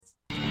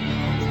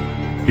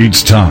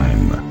It's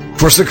time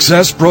for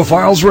Success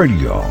Profiles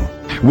Radio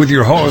with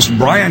your host,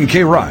 Brian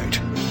K. Wright.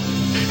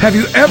 Have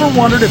you ever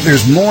wondered if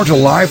there's more to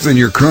life than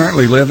you're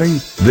currently living?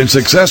 Then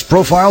Success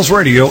Profiles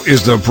Radio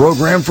is the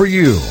program for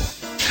you.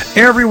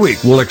 Every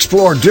week, we'll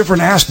explore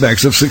different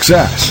aspects of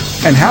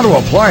success and how to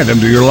apply them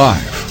to your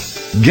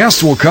life.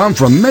 Guests will come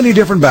from many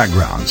different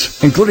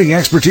backgrounds, including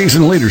expertise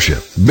in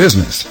leadership,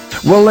 business,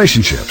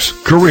 relationships,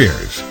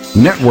 careers,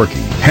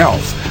 networking,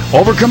 health,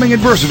 overcoming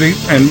adversity,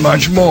 and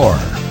much more.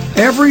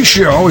 Every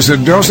show is a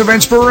dose of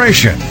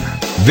inspiration.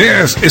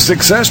 This is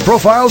Success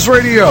Profiles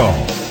Radio.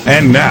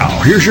 And now,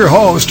 here's your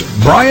host,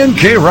 Brian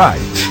K. Wright.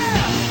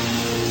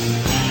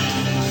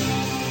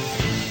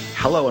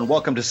 Hello and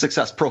welcome to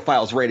Success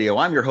Profiles Radio.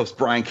 I'm your host,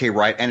 Brian K.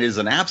 Wright, and it is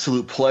an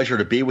absolute pleasure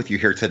to be with you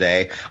here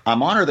today.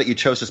 I'm honored that you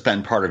chose to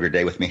spend part of your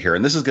day with me here,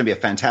 and this is going to be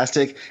a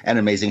fantastic and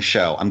amazing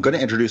show. I'm going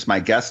to introduce my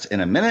guest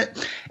in a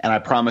minute, and I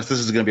promise this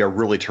is going to be a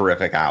really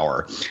terrific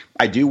hour.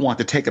 I do want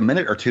to take a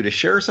minute or two to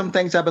share some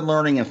things I've been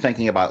learning and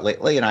thinking about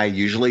lately, and I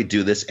usually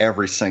do this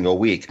every single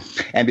week.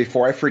 And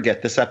before I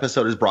forget, this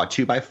episode is brought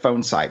to you by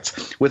Phone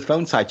Sites. With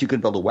Phone Sites, you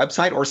can build a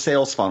website or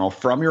sales funnel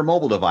from your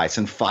mobile device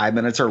in 5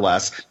 minutes or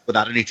less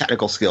without any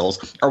technical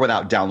skills or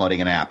without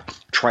downloading an app.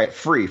 Try it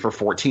free for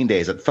 14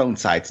 days at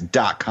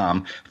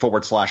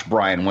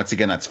phonesites.com/Brian. Once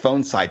again, that's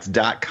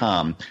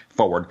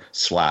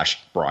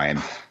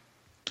phonesites.com/Brian.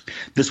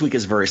 This week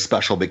is very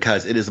special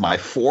because it is my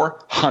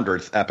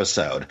 400th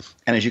episode.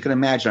 And as you can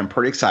imagine, I'm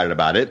pretty excited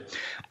about it.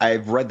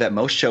 I've read that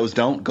most shows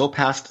don't go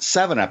past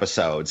 7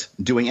 episodes.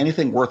 Doing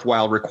anything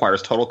worthwhile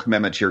requires total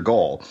commitment to your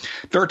goal.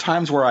 There are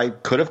times where I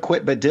could have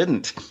quit but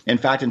didn't. In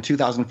fact, in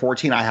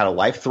 2014, I had a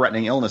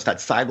life-threatening illness that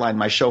sidelined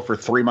my show for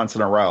 3 months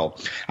in a row.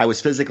 I was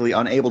physically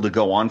unable to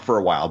go on for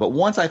a while, but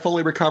once I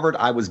fully recovered,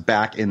 I was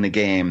back in the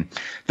game.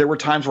 There were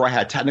times where I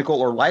had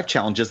technical or life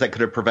challenges that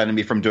could have prevented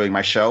me from doing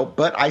my show,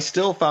 but I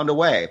still found a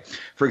way.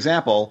 For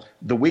example,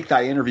 the week that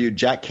I interviewed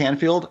Jack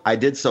Canfield, I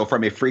did so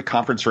from a free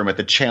conference room at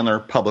the Chandler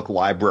Public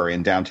Library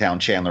in downtown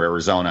Chandler,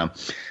 Arizona.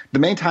 The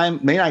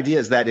main idea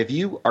is that if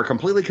you are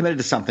completely committed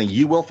to something,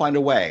 you will find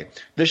a way.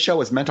 This show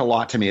has meant a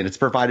lot to me, and it's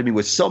provided me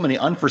with so many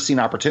unforeseen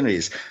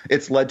opportunities.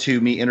 It's led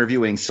to me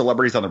interviewing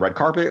celebrities on the red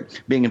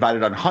carpet, being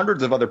invited on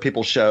hundreds of other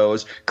people's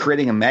shows,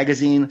 creating a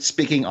magazine,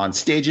 speaking on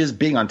stages,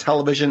 being on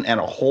television, and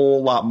a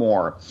whole lot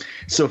more.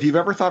 So if you've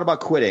ever thought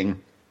about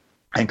quitting,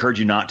 I encourage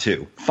you not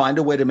to. Find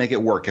a way to make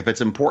it work. If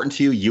it's important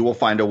to you, you will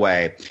find a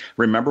way.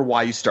 Remember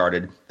why you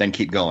started, then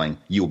keep going.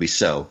 You will be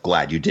so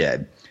glad you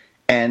did.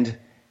 And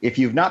if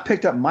you've not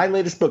picked up my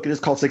latest book, it is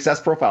called Success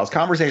Profiles,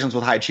 Conversations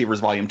with High Achievers,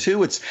 Volume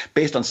 2. It's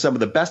based on some of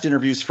the best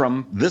interviews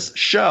from this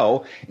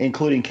show,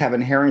 including Kevin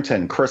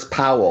Harrington, Chris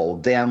Powell,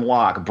 Dan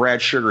Locke,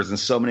 Brad Sugars, and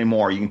so many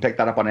more. You can pick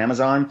that up on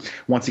Amazon.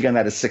 Once again,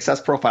 that is Success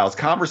Profiles,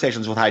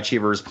 Conversations with High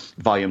Achievers,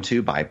 Volume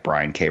 2 by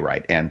Brian K.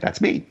 Wright. And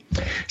that's me.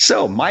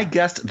 So my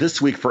guest this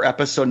week for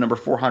episode number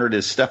 400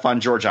 is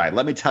Stefan Georgi.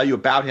 Let me tell you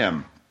about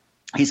him.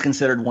 He's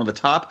considered one of the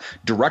top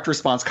direct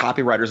response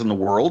copywriters in the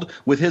world,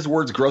 with his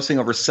words grossing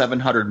over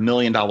 $700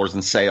 million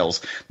in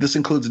sales. This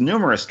includes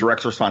numerous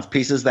direct response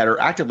pieces that are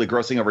actively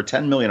grossing over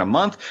 $10 million a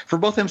month for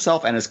both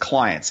himself and his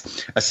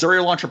clients. A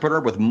serial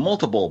entrepreneur with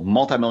multiple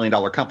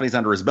multi-million-dollar companies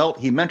under his belt,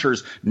 he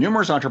mentors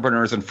numerous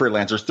entrepreneurs and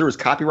freelancers through his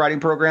copywriting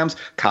programs,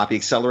 Copy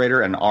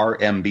Accelerator and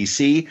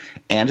RMBC,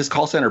 and his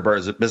call center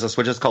business,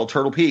 which is called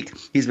Turtle Peak.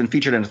 He's been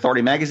featured in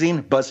Authority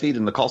Magazine, BuzzFeed,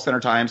 and the Call Center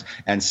Times,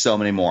 and so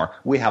many more.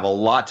 We have a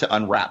lot to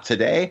unwrap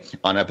today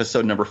on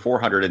episode number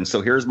 400. And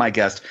so here's my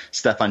guest,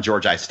 Stefan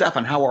Georgi.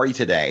 Stefan, how are you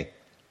today?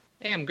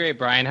 Hey, I'm great,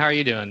 Brian. How are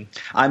you doing?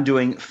 I'm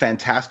doing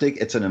fantastic.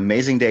 It's an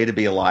amazing day to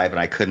be alive, and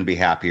I couldn't be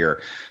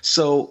happier.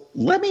 So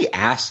let me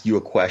ask you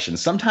a question.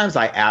 Sometimes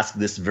I ask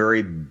this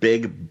very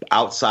big,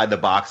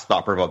 outside-the-box,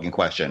 thought-provoking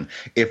question.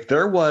 If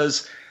there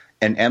was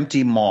an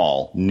empty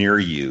mall near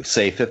you,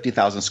 say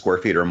 50,000 square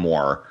feet or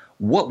more,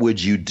 what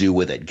would you do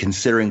with it,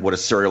 considering what a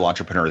serial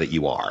entrepreneur that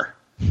you are?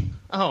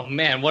 Oh,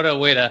 man, what a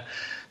way to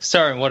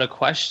start and what a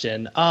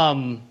question.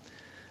 I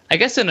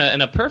guess in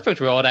a perfect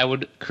world, I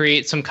would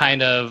create some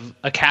kind of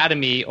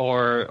academy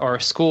or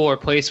school or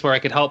place where I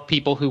could help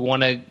people who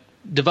want to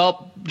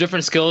develop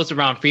different skills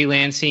around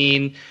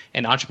freelancing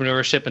and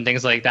entrepreneurship and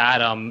things like that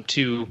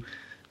to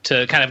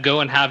kind of go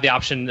and have the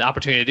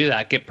opportunity to do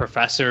that, get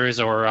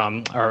professors or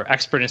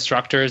expert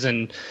instructors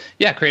and,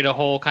 create a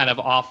whole kind of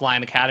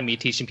offline academy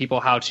teaching people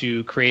how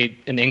to create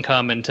an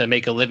income and to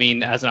make a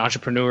living as an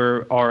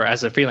entrepreneur or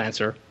as a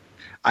freelancer.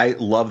 I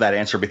love that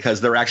answer because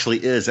there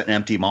actually is an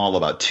empty mall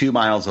about 2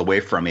 miles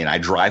away from me, and I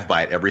drive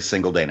by it every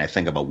single day, and I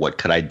think about what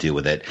could I do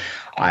with it.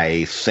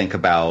 I think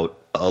about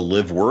a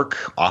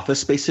live-work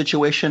office space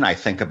situation. I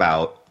think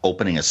about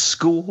opening a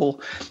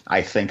school.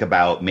 I think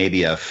about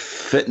maybe a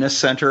fitness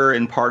center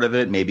in part of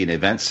it, maybe an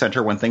event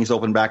center when things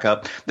open back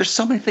up. There's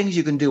so many things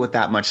you can do with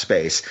that much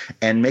space,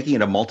 and making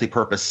it a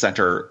multi-purpose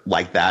center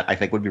like that, I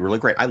think would be really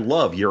great. I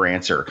love your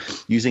answer,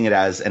 using it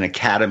as an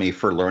academy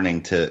for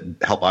learning to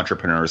help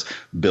entrepreneurs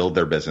build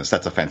their business.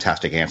 That's a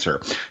fantastic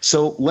answer.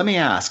 So let me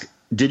ask,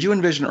 did you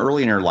envision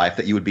early in your life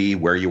that you would be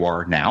where you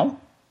are now?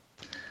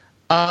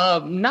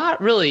 Not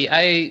really.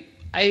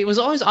 I was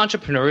always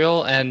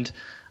entrepreneurial, and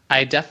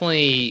I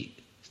definitely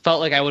felt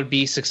like I would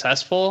be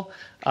successful,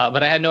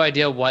 but I had no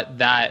idea what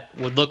that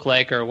would look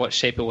like or what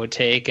shape it would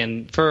take.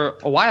 And for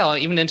a while,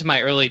 even into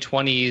my early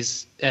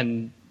 20s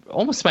and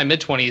almost my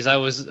mid-20s, I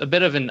was a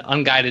bit of an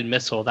unguided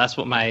missile. That's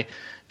what my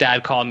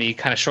dad called me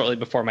kind of shortly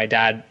before my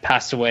dad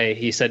passed away.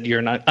 He said, "You're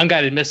an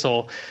unguided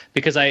missile,"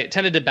 because I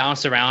tended to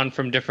bounce around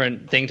from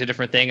different thing to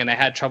different thing, and I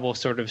had trouble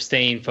sort of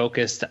staying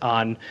focused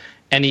on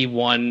any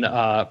one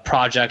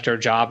project or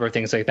job or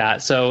things like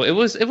that. So it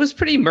was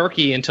pretty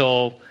murky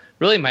until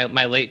really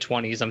my late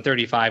 20s. I'm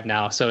 35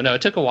 now. So no,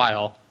 it took a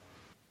while.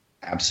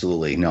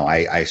 Absolutely. No,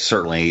 I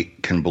certainly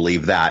can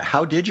believe that.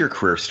 How did your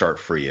career start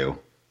for you?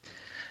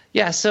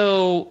 Yeah,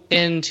 so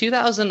in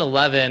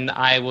 2011,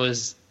 I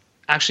was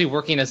actually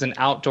working as an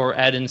outdoor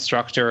ed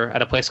instructor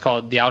at a place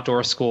called the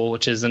Outdoor School,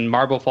 which is in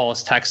Marble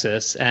Falls,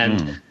 Texas.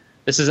 And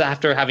this is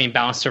after having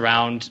bounced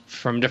around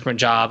from different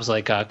jobs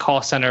like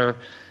call center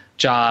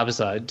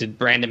jobs, did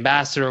brand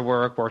ambassador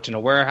work, worked in a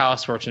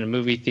warehouse, worked in a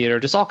movie theater,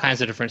 just all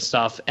kinds of different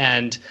stuff.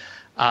 And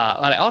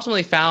I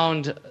ultimately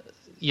found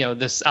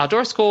this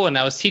outdoor school, and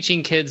I was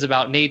teaching kids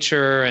about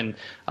nature and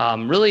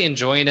really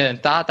enjoying it,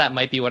 and thought that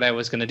might be what I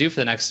was going to do for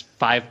the next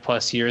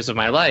 5+ years of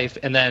my life.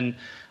 And then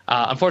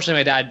unfortunately,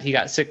 my dad, he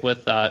got sick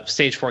with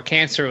stage 4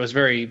 cancer. It was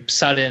very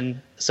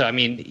sudden. So, I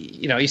mean,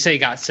 you say he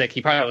got sick,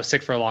 he probably was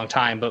sick for a long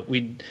time, but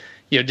we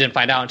didn't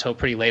find out until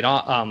pretty late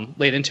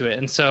into it.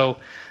 And so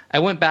I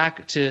went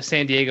back to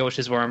San Diego, which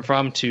is where I'm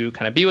from, to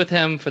kind of be with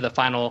him for the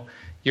final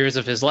years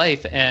of his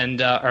life,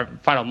 and or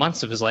final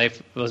months of his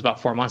life. It was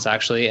about 4 months,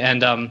 actually.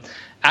 And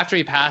after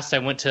he passed, I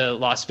went to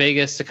Las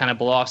Vegas to kind of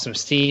blow off some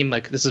steam.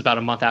 Like, this is about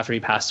a month after he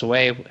passed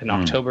away in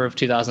October of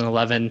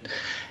 2011.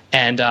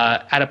 And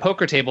at a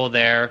poker table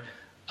there,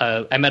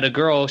 I met a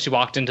girl. She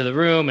walked into the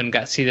room and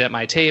got seated at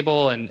my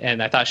table,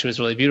 and I thought she was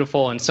really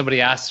beautiful. And somebody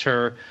asked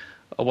her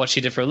what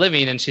she did for a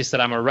living, and she said,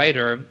 "I'm a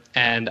writer."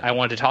 And I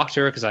wanted to talk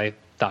to her because I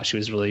thought she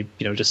was really,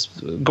 just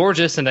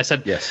gorgeous. And I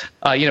said, "Yes,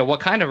 what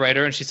kind of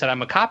writer?" And she said,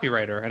 "I'm a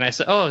copywriter." And I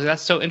said, "Oh,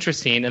 that's so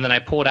interesting." And then I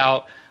pulled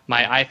out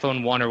my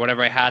iPhone 1 or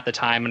whatever I had at the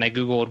time, and I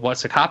Googled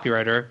what's a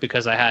copywriter,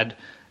 because I had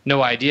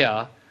no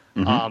idea.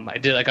 I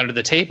did like under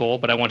the table,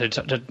 but I wanted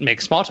to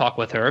make small talk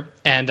with her,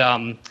 and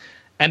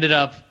ended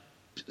up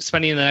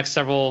spending the next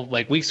several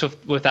weeks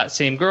with that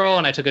same girl.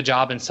 And I took a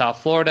job in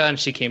South Florida, and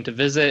she came to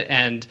visit.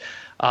 And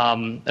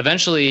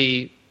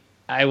eventually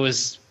I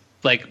was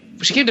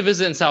she came to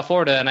visit in South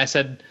Florida, and I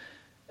said,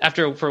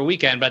 for a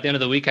weekend, but at the end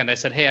of the weekend, I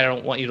said, "Hey, I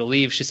don't want you to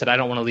leave." She said, "I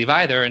don't want to leave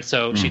either." And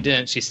so she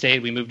didn't. She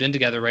stayed. We moved in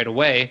together right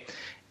away.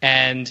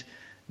 And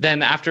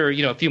then after,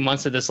 a few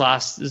months of this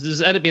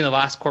ended up being the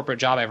last corporate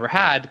job I ever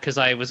had, because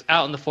I was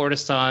out in the Florida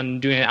sun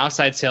doing an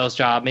outside sales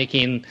job,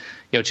 making,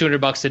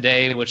 $200 a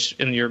day, which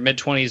in your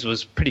mid-20s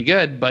was pretty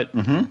good. But,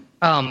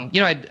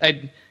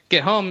 I'd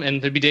get home,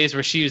 and there'd be days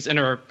where she was in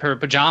her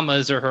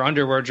pajamas or her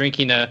underwear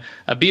drinking a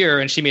beer,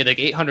 and she made like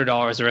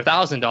 $800 or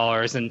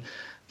 $1,000. And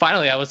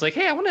finally I was like,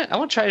 "Hey, I want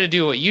to try to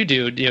do what you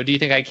do. Do you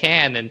think I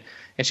can?" And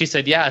she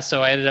said, "Yeah."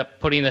 So I ended up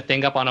putting the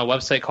thing up on a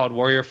website called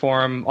Warrior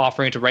Forum,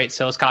 offering to write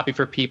sales copy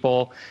for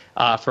people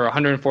for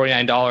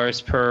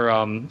 $149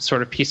 per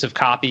sort of piece of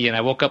copy. And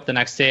I woke up the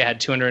next day, I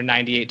had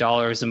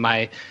 $298 in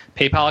my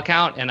PayPal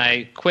account, and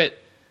I quit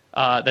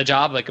the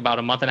job about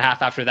a month and a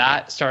half after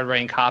that, started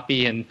writing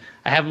copy, and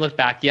I haven't looked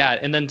back yet.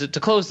 And then to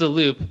close the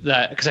loop,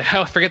 because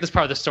I forget this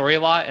part of the story a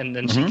lot, and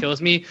then she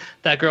kills me,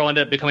 that girl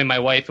ended up becoming my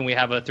wife, and we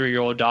have a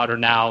 3-year-old daughter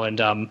now.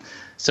 And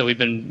so we've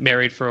been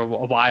married for a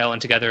while and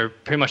together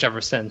pretty much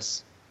ever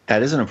since.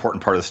 That is an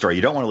important part of the story.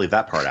 You don't want to leave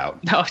that part out.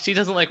 No, she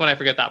doesn't like when I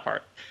forget that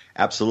part.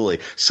 Absolutely.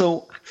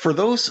 So for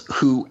those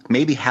who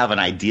maybe have an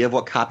idea of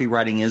what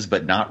copywriting is,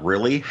 but not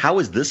really, how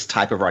is this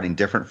type of writing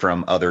different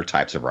from other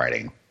types of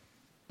writing?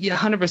 Yeah,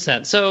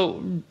 100%.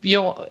 So,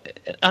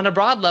 on a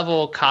broad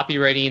level,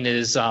 copywriting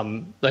is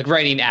like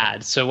writing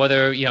ads. So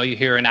whether, you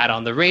hear an ad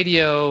on the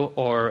radio,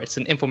 or it's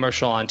an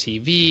infomercial on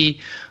TV,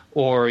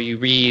 or you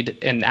read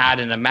an ad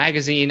in a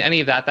magazine, any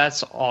of that,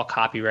 that's all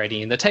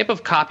copywriting. The type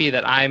of copy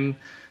that I'm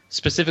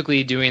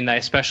specifically doing, that I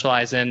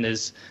specialize in,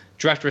 is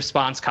direct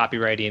response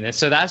copywriting. And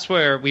so that's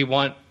where we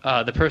want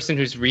the person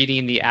who's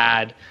reading the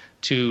ad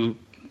to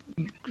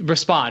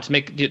respond,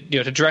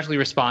 to directly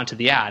respond to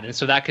the ad. And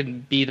so that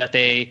could be that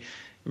they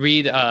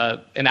read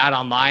an ad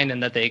online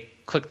and that they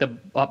click the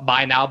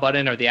buy now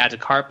button or the add to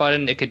cart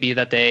button. It could be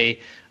that they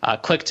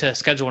click to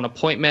schedule an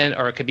appointment,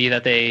 or it could be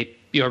that they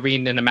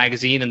reading in a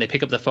magazine and they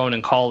pick up the phone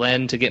and call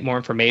in to get more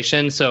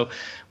information. So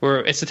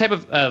it's the type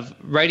of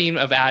writing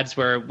of ads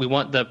where we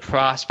want the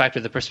prospect or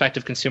the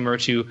prospective consumer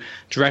to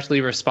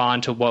directly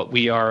respond to what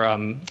we are,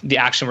 the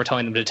action we're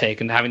telling them to take,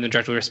 and having them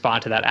directly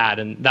respond to that ad.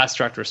 And that's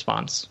direct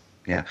response.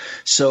 Yeah.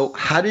 So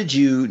how did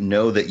you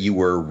know that you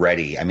were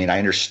ready? I mean, I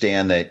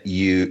understand that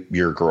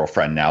your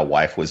girlfriend, now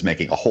wife, was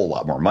making a whole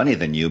lot more money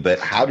than you, but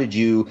how did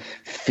you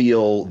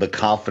feel the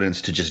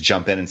confidence to just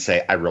jump in and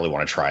say, "I really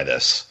want to try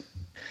this"?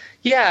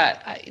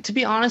 Yeah, to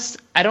be honest,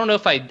 I don't know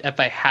if I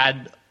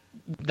had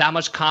that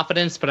much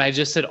confidence, but I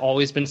just had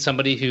always been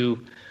somebody who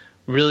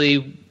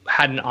really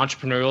had an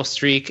entrepreneurial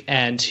streak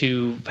and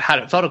who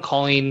felt a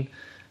calling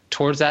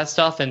towards that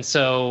stuff. And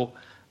so,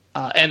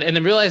 and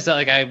then realized that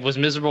like I was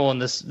miserable in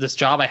this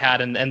job I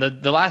had. And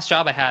the last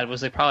job I had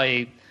was like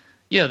probably,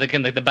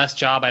 the best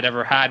job I'd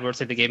ever had, where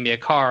it's like they gave me a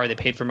car, they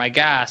paid for my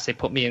gas, they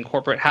put me in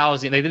corporate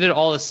housing, they did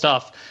all this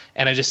stuff,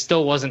 and I just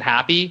still wasn't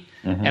happy.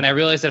 Mm-hmm. And I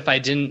realized that if I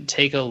didn't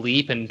take a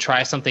leap and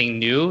try something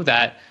new,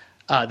 that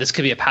this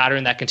could be a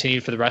pattern that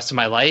continued for the rest of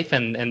my life,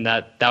 and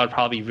that would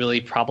probably be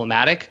really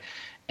problematic.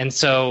 And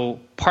so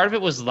part of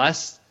it was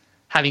less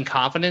having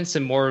confidence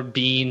and more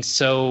being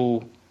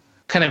so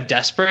kind of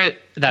desperate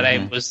that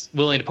I was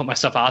willing to put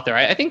myself out there.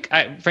 I think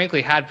I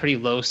frankly had pretty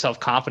low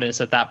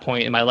self-confidence at that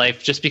point in my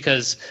life, just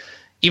because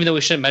even though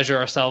we shouldn't measure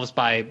ourselves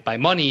by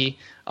money,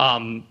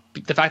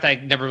 the fact that I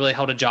never really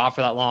held a job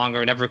for that long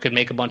or never could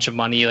make a bunch of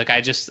money, like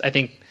I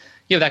think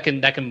that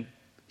can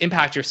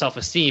impact your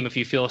self-esteem if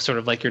you feel sort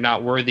of like you're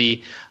not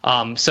worthy.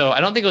 So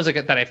I don't think it was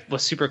like that I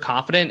was super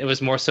confident. It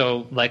was more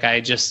so like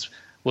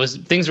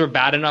things were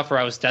bad enough or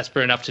I was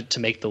desperate enough to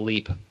make the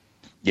leap.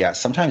 Yeah,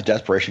 sometimes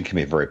desperation can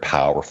be a very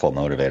powerful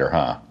motivator,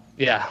 huh?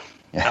 Yeah,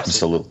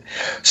 absolutely.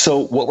 So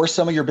what were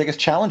some of your biggest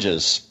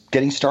challenges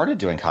getting started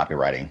doing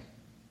copywriting?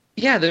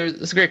 Yeah,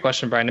 that's a great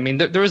question, Brian. I mean,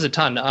 there was a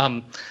ton.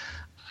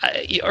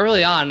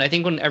 Early on, I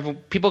think when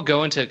people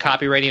go into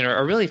copywriting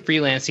or really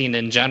freelancing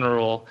in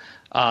general,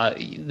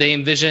 they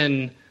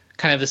envision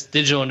kind of this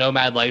digital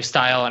nomad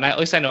lifestyle. And at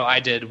least I know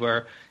I did,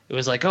 where it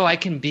was like, oh, I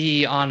can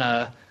be on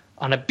a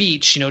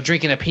beach,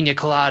 drinking a pina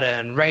colada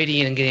and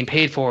writing and getting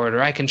paid for it,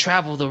 or I can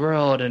travel the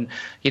world and,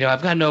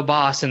 I've got no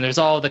boss. And there's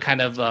all the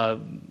kind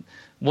of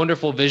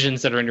wonderful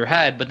visions that are in your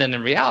head. But then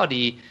in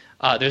reality,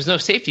 there's no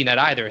safety net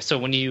either. So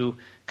when you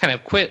kind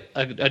of quit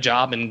a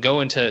job and go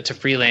into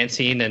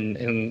freelancing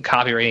and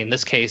copywriting in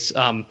this case,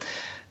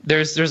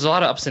 there's a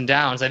lot of ups and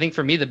downs. I think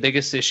for me, the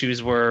biggest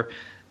issues were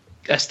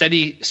a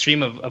steady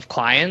stream of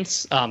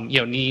clients,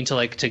 needing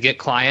to get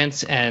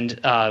clients, and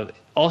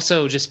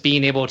also just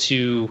being able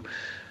to,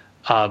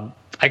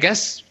 I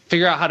guess,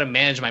 figure out how to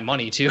manage my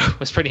money too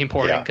was pretty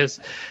important,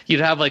 because you'd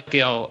have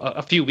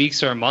a few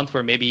weeks or a month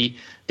where maybe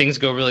things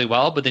go really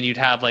well, but then you'd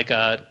have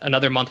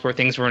another month where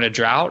things were in a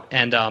drought,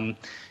 and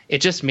it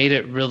just made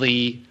it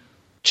really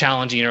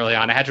challenging early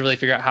on. I had to really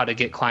figure out how to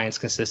get clients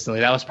consistently.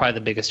 That was probably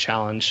the biggest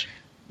challenge.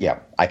 Yeah,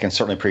 I can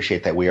certainly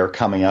appreciate that. We are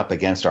coming up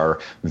against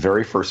our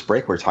very first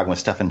break. We're talking with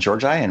Stefan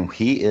Georgi, and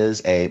he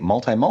is a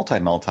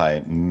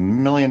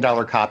multi-million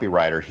dollar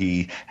copywriter.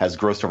 He has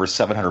grossed over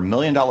 $700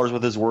 million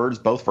with his words,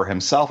 both for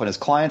himself and his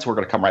clients. We're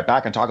going to come right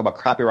back and talk about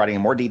copywriting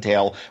in more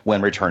detail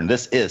when return.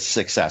 This is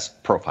Success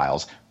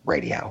Profiles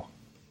Radio.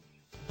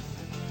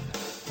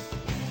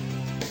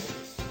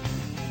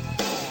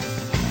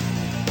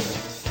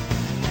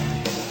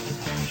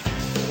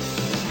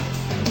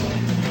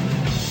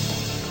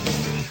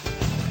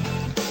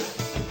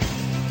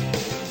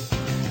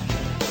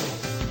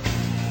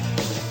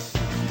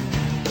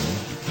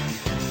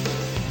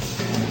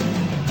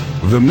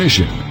 The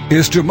mission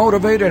is to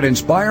motivate and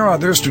inspire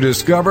others to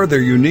discover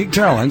their unique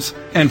talents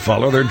and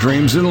follow their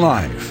dreams in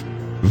life.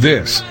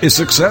 This is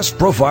Success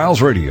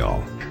Profiles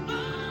Radio.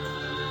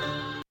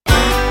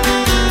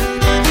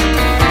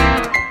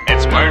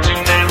 It's words you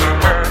never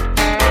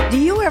heard. Do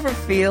you ever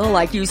feel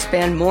like you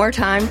spend more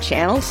time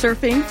channel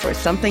surfing for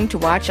something to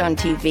watch on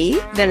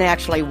TV than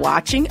actually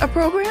watching a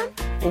program?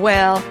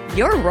 Well,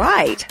 you're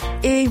right.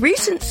 A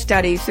recent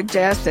study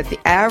suggests that the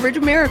average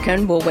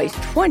American will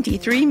waste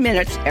 23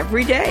 minutes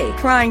every day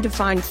trying to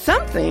find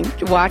something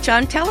to watch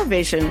on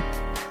television.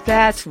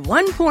 That's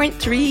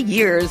 1.3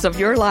 years of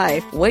your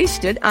life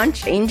wasted on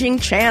changing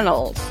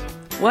channels.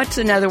 What's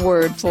another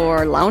word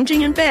for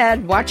lounging in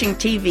bed watching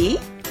TV?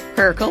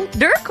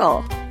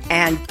 Herkle-durkle.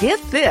 And get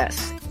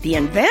this, the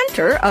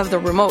inventor of the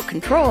remote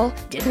control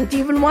didn't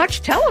even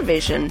watch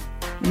television.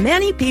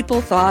 Many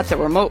people thought the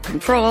remote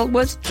control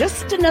was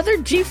just another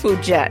Gifu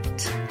jet.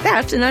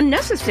 That's an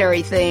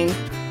unnecessary thing.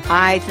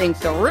 I think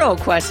the real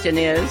question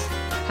is,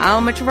 how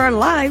much of our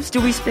lives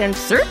do we spend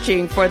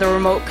searching for the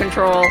remote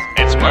control?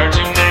 It's words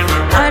you never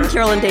heard. I'm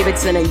Carolyn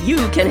Davidson, and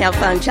you can have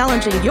fun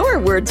challenging your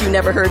words you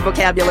never heard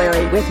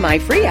vocabulary with my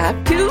free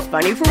app, Too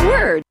Funny for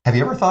Words. Have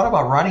you ever thought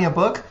about writing a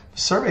book?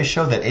 Surveys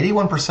show that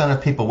 81%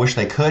 of people wish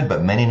they could,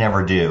 but many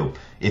never do.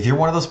 If you're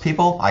one of those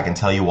people, I can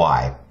tell you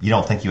why. You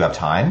don't think you have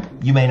time,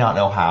 you may not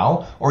know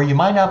how, or you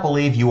might not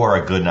believe you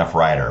are a good enough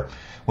writer.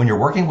 When you're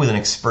working with an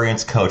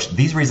experienced coach,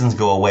 these reasons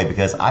go away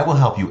because I will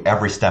help you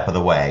every step of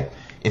the way.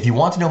 If you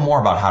want to know more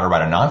about how to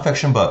write a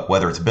nonfiction book,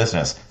 whether it's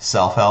business,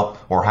 self-help,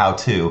 or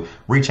how-to,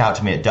 reach out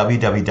to me at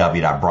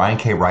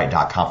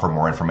www.briankWright.com for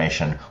more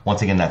information.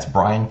 Once again, that's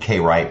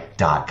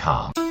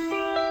briankWright.com.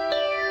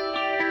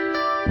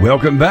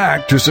 Welcome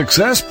back to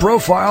Success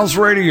Profiles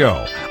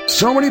Radio.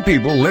 So many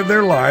people live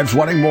their lives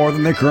wanting more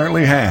than they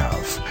currently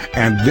have.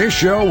 And this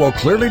show will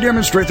clearly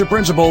demonstrate the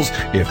principles,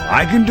 if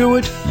I can do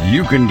it,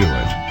 you can do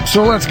it.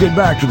 So let's get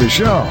back to the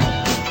show.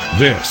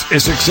 This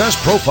is Success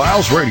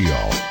Profiles Radio.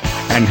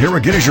 And here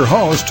again is your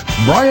host,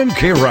 Brian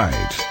K. Wright.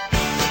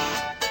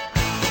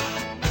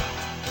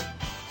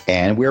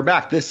 And we're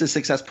back. This is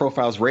Success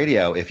Profiles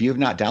Radio. If you have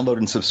not downloaded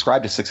and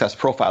subscribed to Success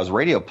Profiles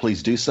Radio,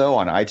 please do so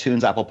on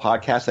iTunes, Apple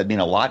Podcasts. That'd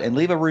mean a lot. And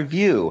leave a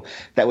review.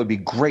 That would be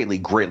greatly,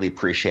 greatly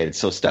appreciated.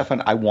 So,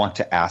 Stefan, I want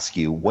to ask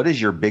you, what is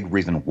your big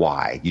reason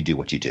why you do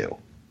what you do?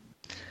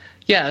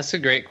 Yeah, that's a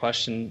great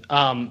question.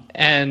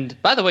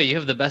 And by the way, you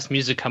have the best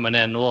music coming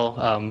in. Well,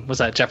 was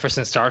that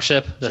Jefferson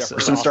Starship?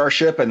 Jefferson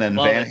Starship and then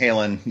Van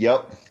Halen.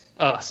 Yep.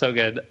 Oh, so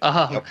good.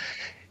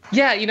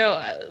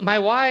 Yeah, my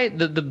why,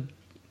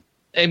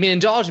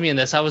 indulge me in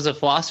this. I was a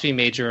philosophy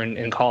major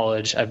in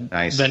college.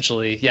 Nice.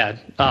 Eventually,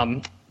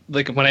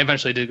 like when I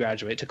eventually did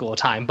graduate, it took a little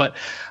time. But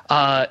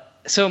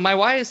so my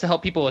why is to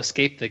help people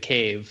escape the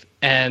cave.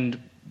 And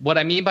what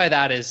I mean by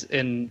that is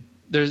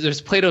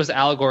there's Plato's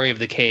allegory of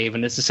the cave,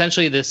 and it's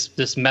essentially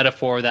this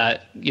metaphor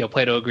that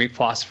Plato, a Greek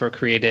philosopher,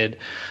 created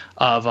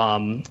of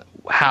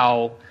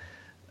how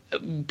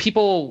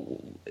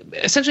people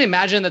essentially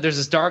imagine that there's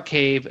this dark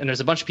cave and there's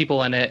a bunch of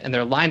people in it and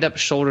they're lined up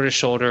shoulder to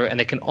shoulder and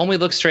they can only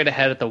look straight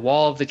ahead at the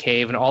wall of the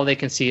cave and all they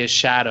can see is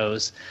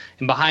shadows.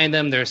 And behind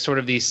them there's sort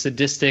of these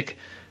sadistic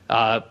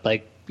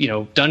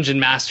dungeon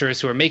masters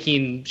who are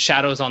making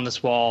shadows on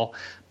this wall,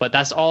 but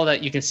that's all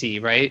that you can see,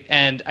 right?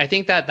 And I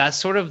think that that's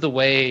sort of the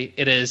way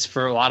it is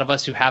for a lot of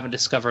us who haven't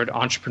discovered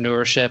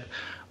entrepreneurship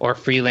or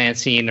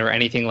freelancing or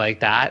anything like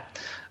that,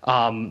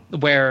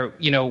 where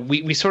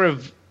we sort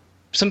of,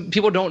 some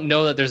people don't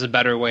know that there's a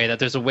better way, that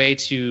there's a way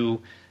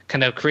to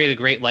kind of create a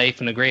great life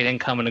and a great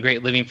income and a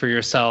great living for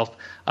yourself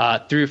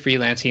through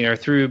freelancing or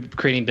through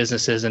creating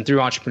businesses and through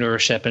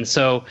entrepreneurship. And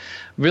so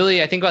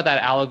really I think about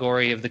that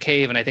allegory of the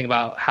cave, and I think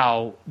about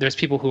how there's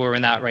people who are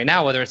in that right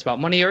now, whether it's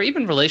about money or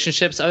even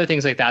relationships, other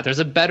things like that. There's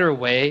a better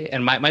way,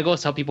 and my goal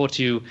is to help people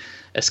to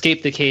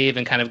escape the cave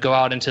and kind of go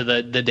out into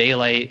the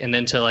daylight and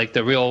into like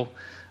the real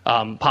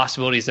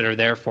possibilities that are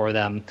there for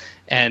them.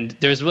 And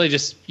there's really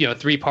just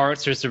three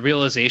parts. There's the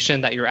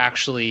realization that you're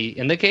actually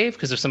in the cave,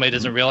 because if somebody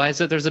doesn't realize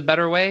that there's a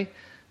better way,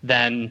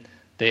 then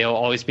they'll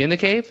always be in the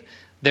cave.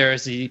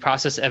 There's the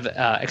process of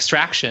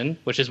extraction,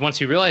 which is once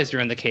you realize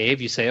you're in the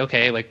cave, you say,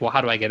 okay, like, well,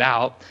 how do I get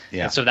out?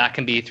 Yeah. And so that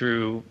can be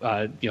through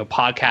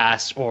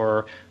podcasts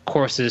or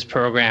courses,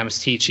 programs,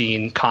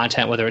 teaching,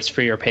 content, whether it's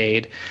free or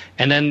paid.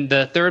 And then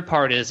the third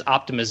part is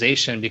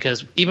optimization,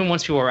 because even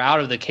once people are out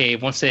of the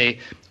cave, once they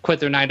quit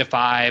their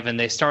 9-to-5 and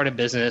they start a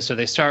business or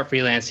they start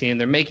freelancing and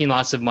they're making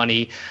lots of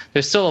money,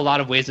 there's still a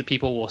lot of ways that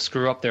people will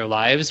screw up their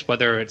lives,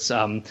 whether it's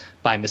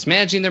by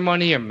mismanaging their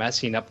money or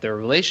messing up their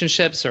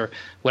relationships or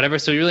whatever.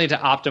 So you really need to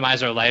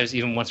optimize our lives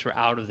even once we're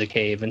out of the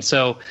cave. And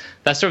so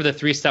that's sort of the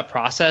 3-step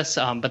process,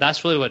 but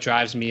that's really what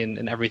drives me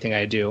in everything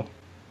I do.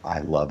 I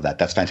love that.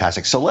 That's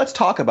fantastic. So let's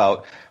talk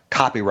about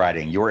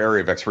copywriting, your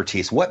area of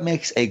expertise. What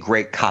makes a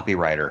great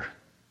copywriter?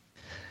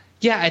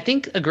 Yeah, I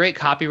think a great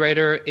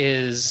copywriter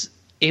is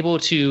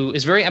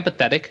very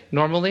empathetic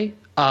normally.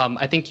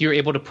 I think you're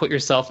able to put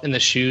yourself in the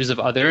shoes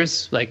of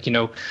others, like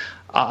your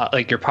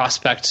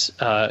prospect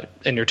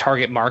and your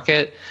target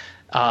market.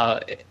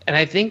 And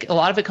I think a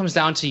lot of it comes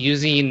down to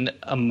using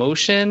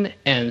emotion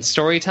and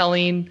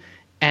storytelling.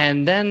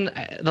 And then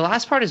the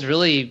last part is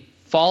really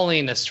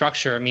following a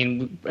structure. I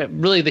mean,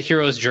 really the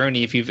hero's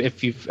journey, if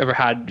you've ever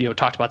had,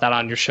 talked about that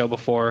on your show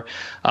before.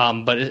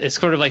 But it's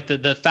sort of like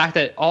the fact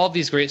that all of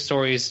these great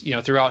stories,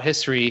 throughout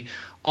history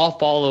all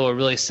follow a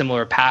really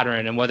similar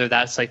pattern. And whether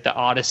that's like the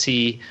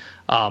Odyssey,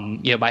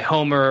 by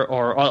Homer,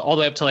 or all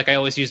the way up to, like, I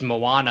always use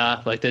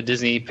Moana, like the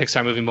Disney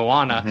Pixar movie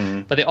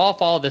Moana, but they all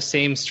follow the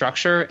same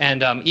structure.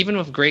 And even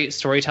with great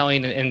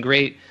storytelling and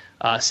great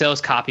sales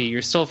copy,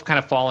 you're still kind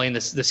of following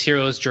this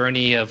hero's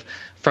journey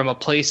from a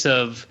place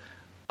of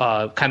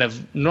kind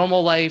of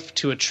normal life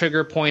to a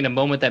trigger point, a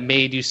moment that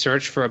made you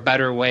search for a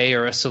better way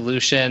or a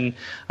solution,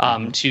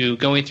 to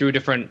going through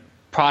different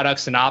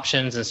products and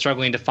options and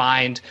struggling to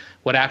find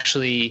what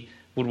actually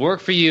would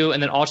work for you,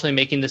 and then ultimately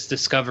making this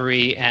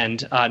discovery.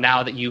 And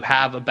now that you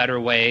have a better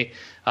way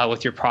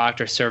with your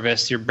product or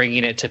service, you're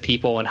bringing it to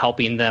people and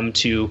helping them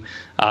to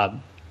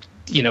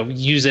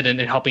use it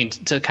and helping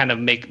to kind of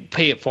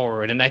pay it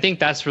forward. And I think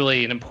that's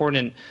really an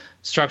important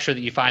structure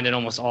that you find in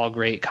almost all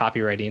great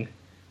copywriting.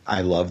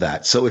 I love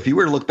that. So if you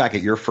were to look back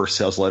at your first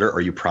sales letter,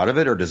 are you proud of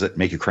it, or does it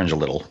make you cringe a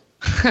little?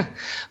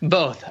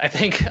 Both, I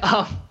think.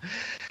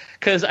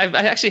 Because I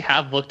actually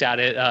have looked at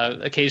it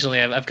occasionally.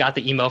 I've got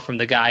the email from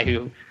the guy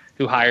who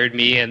hired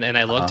me, and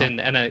I looked and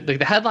like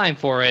the headline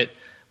for it.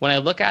 When I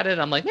look at it,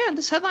 I'm like, man,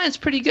 this headline's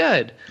pretty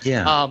good.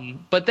 Yeah.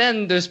 But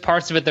then there's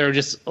parts of it that are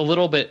just a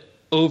little bit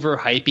over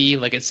hypey.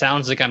 Like it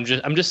sounds like I'm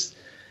just.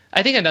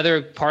 I think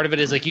another part of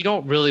it is like you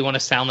don't really want to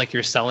sound like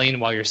you're selling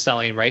while you're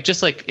selling, right?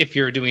 Just like if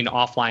you're doing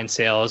offline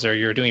sales or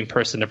you're doing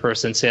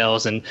person-to-person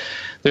sales, and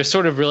there's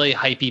sort of really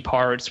hypey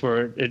parts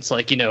where it's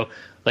like,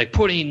 like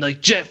putting like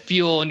jet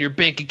fuel in your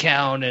bank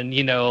account and,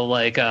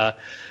 lighting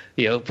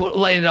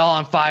it all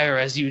on fire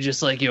as you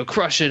just like,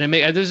 crush it and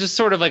make. There's just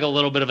sort of like a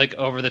little bit of like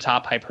over the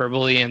top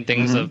hyperbole and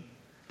things of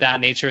that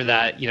nature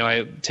that,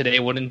 I today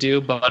wouldn't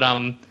do. But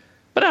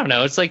I don't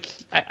know. It's like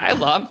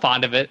I'm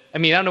fond of it. I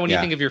mean, I don't know, when you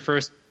think of your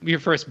first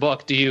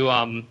book, do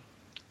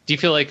you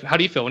feel like, how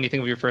do you feel when you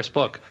think of your first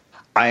book?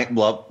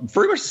 Well,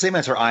 very much the same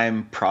answer.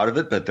 I'm proud of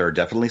it, but there are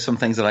definitely some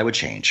things that I would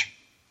change.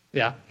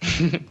 Yeah.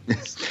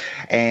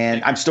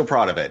 And I'm still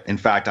proud of it. In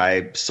fact,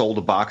 I sold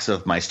a box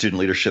of my student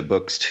leadership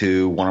books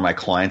to one of my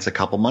clients a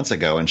couple months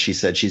ago, and she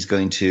said she's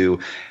going to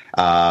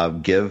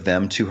give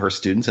them to her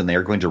students, and they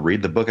are going to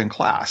read the book in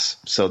class.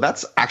 So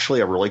that's actually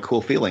a really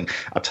cool feeling.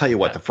 I'll tell you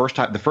what, the first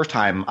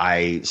time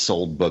I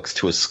sold books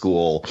to a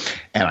school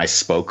and I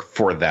spoke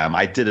for them,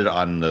 I did it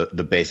on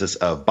the basis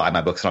of buy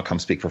my books and I'll come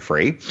speak for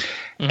free.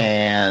 Mm-hmm.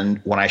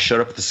 And when I showed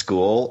up at the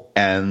school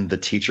and the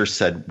teacher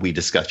said, we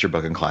discussed your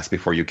book in class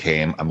before you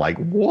came, I'm like,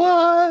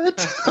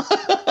 what?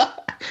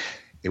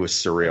 It was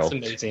surreal.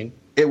 That's amazing.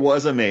 It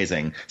was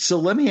amazing. So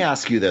let me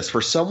ask you this.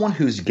 For someone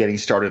who's getting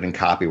started in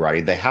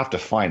copywriting, they have to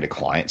find a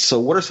client. So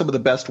what are some of the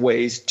best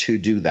ways to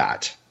do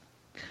that?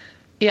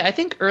 Yeah, I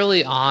think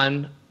early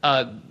on,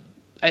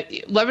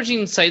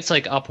 leveraging sites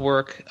like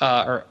Upwork,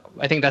 or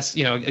I think that's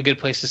a good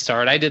place to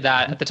start. I did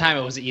that at the time.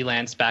 It was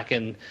Elance back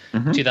in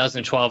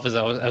 2012 as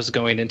I was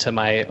going into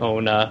my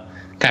own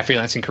kind of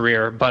freelancing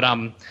career. But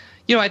I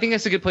think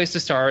that's a good place to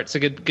start. It's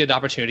a good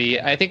opportunity.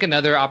 I think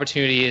another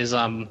opportunity is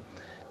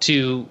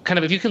to kind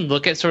of, if you can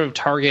look at sort of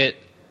target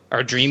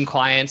or dream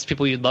clients,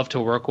 people you'd love to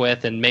work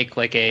with, and make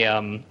like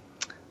a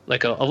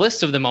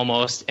list of them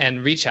almost,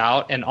 and reach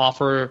out and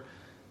offer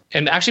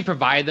and actually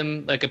provide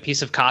them like a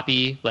piece of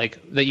copy like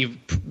that you've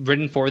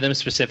written for them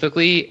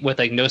specifically with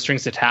like no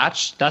strings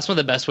attached. That's one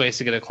of the best ways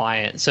to get a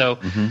client. So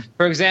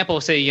for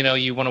example, say,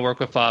 you want to work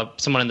with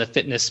someone in the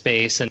fitness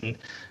space, and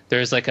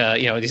there's like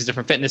these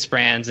different fitness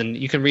brands, and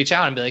you can reach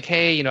out and be like,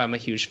 hey, I'm a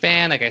huge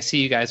fan. Like, I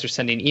see you guys are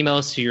sending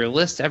emails to your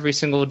list every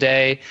single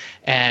day.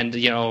 And,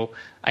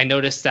 I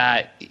noticed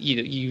that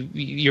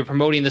you're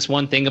promoting this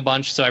one thing a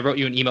bunch. So I wrote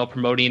you an email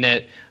promoting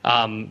it.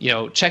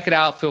 Check it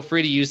out. Feel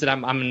free to use it.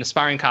 I'm an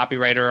aspiring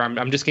copywriter.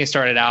 I'm just getting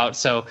started out.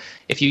 So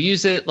if you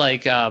use it,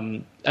 like,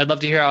 I'd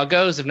love to hear how it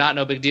goes. If not,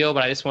 no big deal.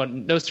 But I just want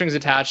no strings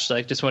attached.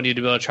 Like, just want you to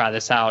be able to try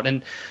this out.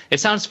 And it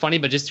sounds funny,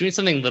 but just doing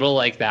something little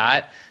like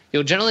that,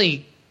 you'll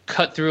generally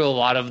cut through a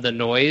lot of the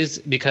noise,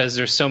 because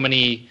there's so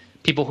many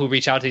people who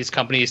reach out to these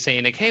companies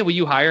saying like, hey, will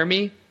you hire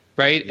me?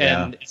 Right.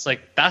 Yeah. And it's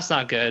like, that's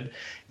not good.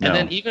 No. And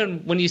then even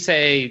when you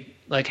say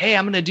like, hey,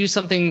 I'm going to do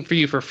something for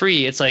you for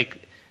free, it's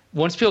like,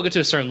 once people get to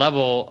a certain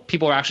level,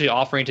 people are actually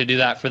offering to do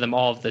that for them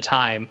all of the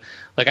time.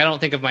 Like, I don't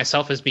think of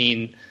myself as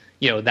being,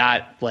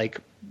 that like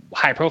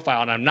high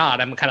profile, and I'm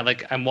not. I'm kind of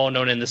like, I'm well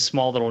known in this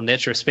small little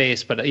niche or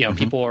space, but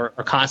people are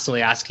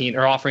constantly asking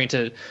or offering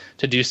to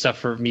do stuff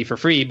for me for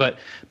free. But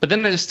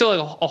then there's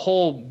still a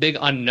whole big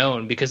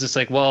unknown, because it's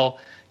like, well,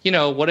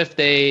 what if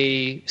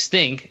they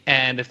stink?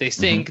 And if they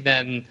stink,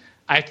 then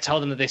I have to tell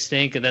them that they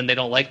stink, and then they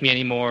don't like me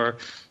anymore.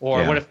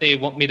 Or what if they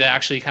want me to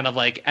actually kind of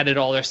like edit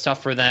all their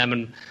stuff for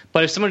them?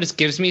 But if someone just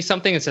gives me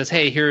something and says,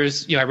 hey,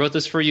 here's, I wrote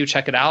this for you,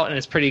 check it out, and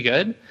it's pretty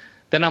good,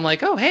 then I'm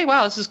like, oh, hey,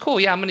 wow, this is cool.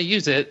 Yeah, I'm going to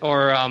use it.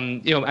 Or, I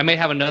may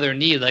have another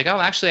need, like, oh,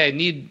 actually, I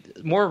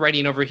need more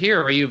writing over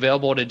here. Are you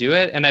available to do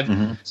it? And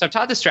I've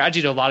taught this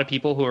strategy to a lot of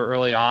people who are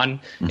early on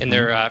in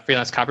their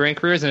freelance copywriting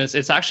careers, and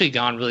it's actually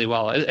gone really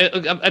well.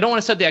 I don't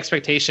want to set the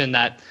expectation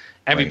that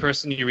every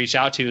person you reach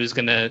out to is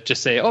going to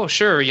just say, oh,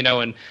 sure,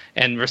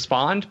 and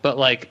respond. But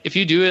like, if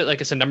you do it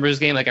like it's a numbers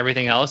game, like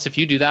everything else, if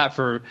you do that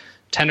for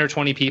 10 or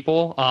 20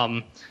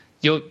 people,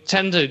 you'll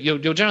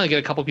generally get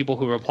a couple people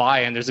who reply,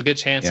 and there's a good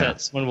chance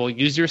that someone will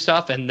use your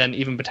stuff and then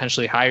even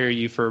potentially hire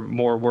you for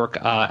more work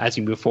as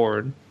you move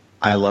forward.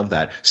 I love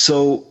that.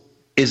 So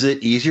is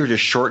it easier to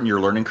shorten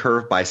your learning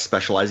curve by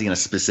specializing in a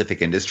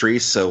specific industry?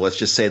 So let's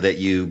just say that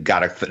you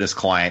got a fitness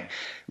client.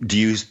 Do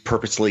you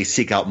purposely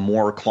seek out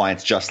more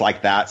clients just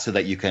like that so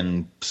that you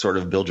can sort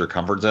of build your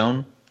comfort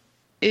zone?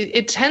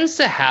 It tends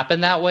to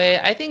happen that way.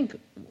 I think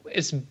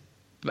it's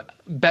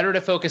better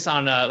to focus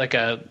on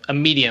a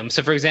medium.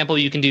 So for example,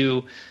 you can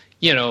do,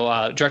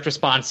 direct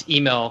response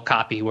email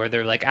copy where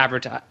they're like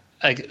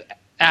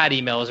ad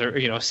emails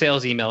or,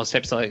 sales emails,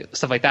 types of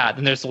stuff like that.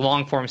 Then there's the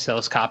long form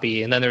sales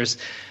copy, and then there's,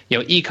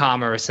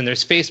 e-commerce, and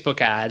there's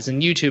Facebook ads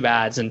and YouTube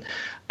ads. And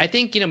I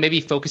think, maybe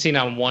focusing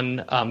on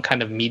one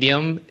kind of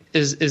medium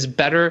is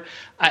better.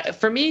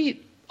 For me,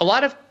 a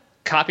lot of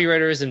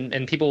copywriters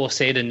and people will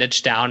say to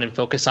niche down and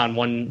focus on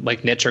one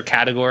like niche or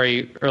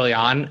category early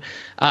on.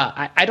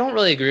 I don't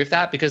really agree with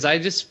that, because I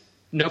just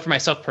know for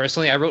myself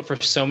personally, I wrote for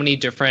so many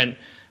different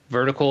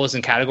verticals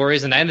and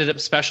categories, and I ended up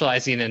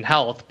specializing in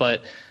health,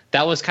 but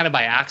that was kind of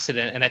by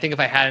accident. And I think if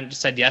I hadn't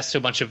said yes to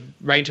a bunch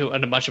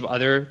of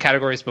other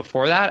categories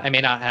before that, I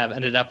may not have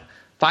ended up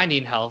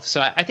finding health.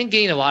 So I think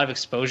getting a lot of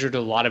exposure to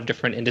a lot of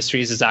different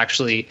industries is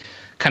actually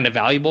kind of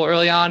valuable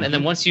early on. And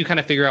then once you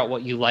kind of figure out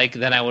what you like,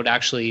 then I would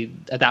actually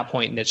at that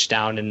point niche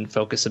down and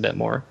focus a bit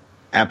more.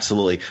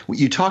 Absolutely.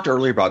 You talked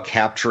earlier about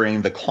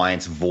capturing the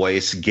client's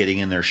voice, getting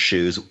in their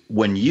shoes.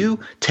 When you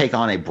take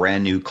on a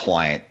brand new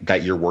client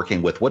that you're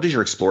working with, what does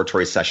your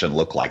exploratory session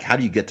look like? How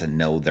do you get to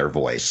know their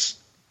voice?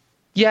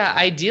 Yeah,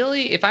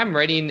 ideally, if I'm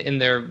writing in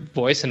their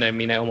voice, and I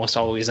mean, I almost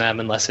always am,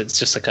 unless it's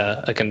just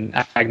like an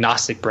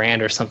agnostic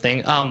brand or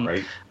something.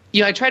 I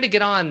try to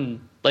get on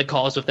like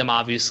calls with them.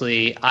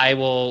 Obviously, I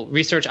will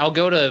research. I'll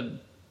go to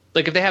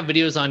like if they have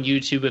videos on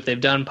YouTube, if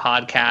they've done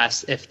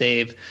podcasts, if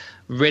they've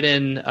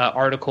written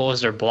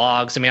articles or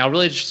blogs. I mean, I'll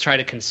really just try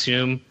to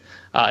consume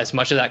as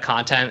much of that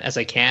content as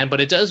I can,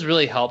 but it does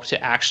really help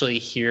to actually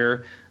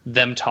hear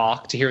them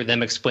talk, to hear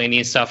them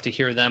explaining stuff, to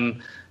hear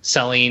them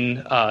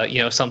selling,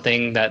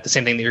 something that the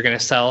same thing that you're going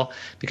to sell.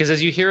 Because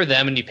as you hear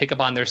them and you pick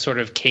up on their sort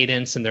of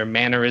cadence and their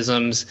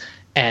mannerisms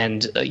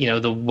and,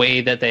 the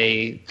way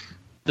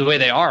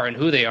they are and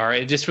who they are,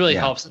 it just really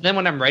helps. And then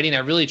when I'm writing, I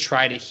really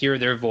try to hear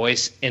their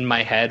voice in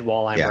my head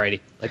while I'm writing,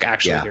 like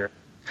actually hear it.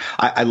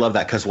 I love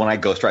that, because when I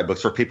ghostwrite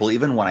books for people,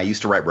 even when I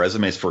used to write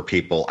resumes for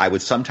people, I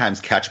would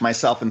sometimes catch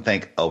myself and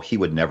think, oh, he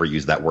would never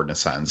use that word in a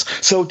sentence.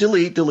 So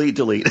delete.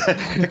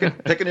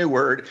 pick a new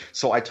word.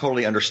 So I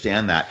totally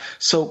understand that.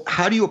 So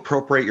how do you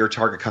appropriate your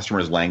target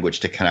customer's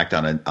language to connect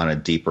on a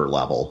deeper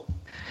level?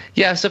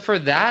 Yeah, so for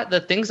that,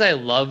 the things I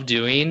love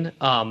doing,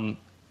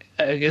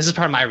 this is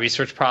part of my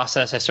research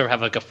process. I sort of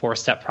have like a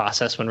 4-step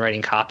process when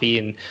writing copy,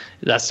 and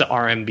that's the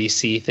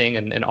RMBC thing,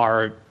 and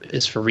R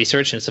is for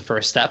research, and it's the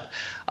first step.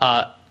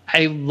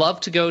 I love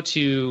to go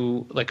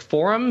to like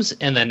forums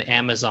and then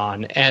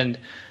Amazon. And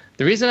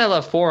the reason I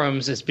love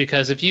forums is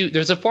because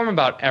there's a forum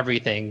about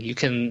everything.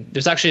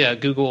 There's actually a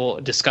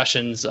Google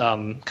Discussions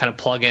kind of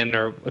plugin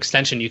or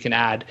extension you can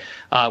add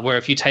where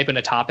if you type in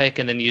a topic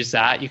and then use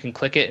that, you can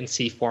click it and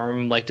see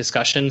forum like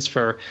discussions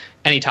for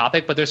any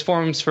topic. But there's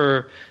forums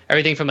for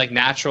everything from like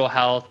natural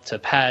health to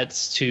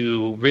pets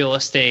to real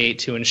estate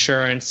to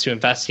insurance to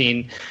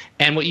investing.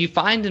 And what you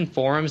find in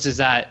forums is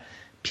that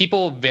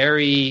people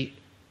very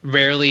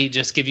rarely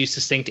just give you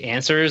succinct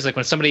answers. Like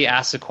when somebody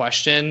asks a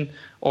question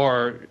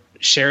or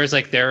shares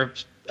like their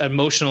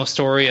emotional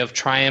story of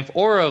triumph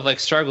or of like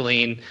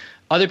struggling,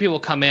 other people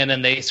come in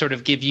and they sort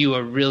of give you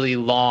a really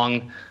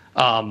long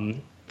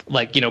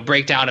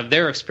breakdown of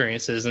their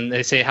experiences, and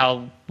they say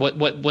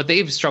what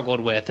they've struggled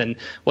with and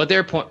what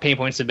their pain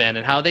points have been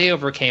and how they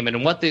overcame it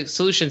and what the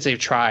solutions they've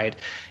tried.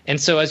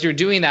 And so as you're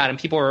doing that and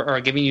people are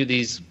giving you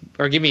these,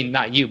 or giving,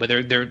 not you, but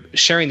they're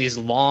sharing these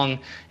long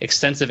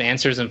extensive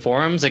answers in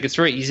forums, like it's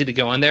very easy to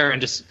go in there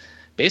and just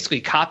basically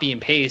copy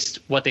and paste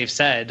what they've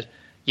said,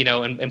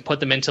 and put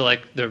them into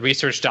like the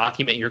research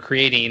document you're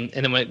creating.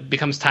 And then when it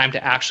becomes time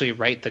to actually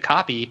write the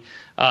copy,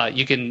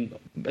 you can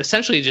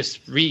essentially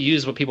just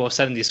reuse what people have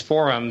said in these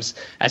forums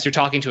as you're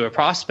talking to a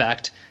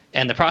prospect.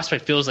 And the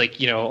prospect feels like,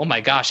 oh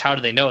my gosh, how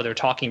do they know? They're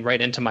talking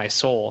right into my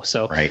soul.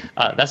 So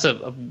that's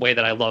a way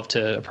that I love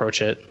to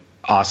approach it.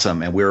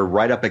 Awesome. And we're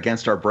right up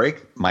against our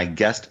break. My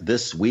guest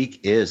this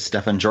week is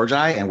Stefan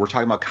Georgi, and we're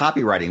talking about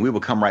copywriting. We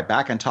will come right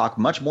back and talk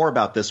much more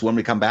about this when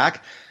we come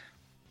back.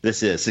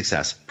 This is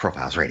Success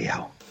Profiles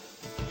Radio.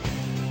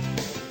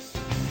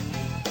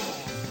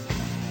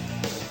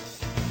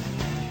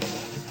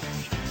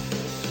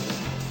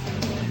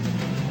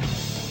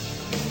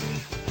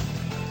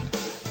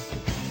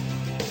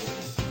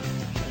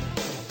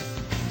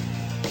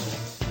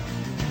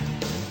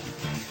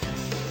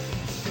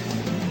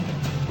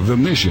 The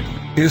mission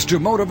is to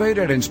motivate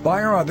and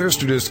inspire others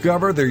to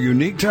discover their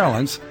unique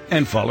talents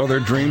and follow their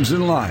dreams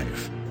in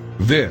life.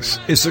 This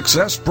is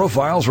Success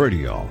Profiles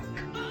Radio.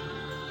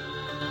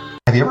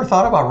 Have you ever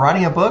thought about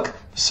writing a book?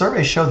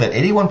 Surveys show that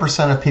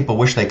 81% of people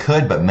wish they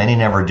could, but many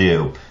never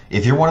do.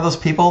 If you're one of those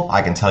people,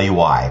 I can tell you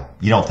why.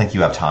 You don't think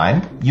you have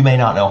time, you may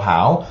not know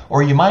how,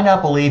 or you might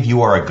not believe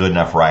you are a good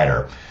enough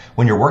writer.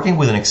 When you're working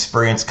with an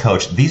experienced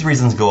coach, these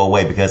reasons go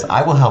away because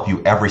I will help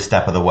you every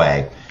step of the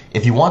way.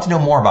 If you want to know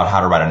more about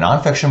how to write a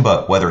nonfiction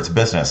book, whether it's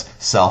business,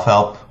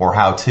 self-help, or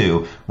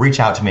how-to,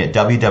 reach out to me at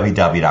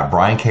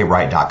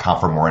www.briankWright.com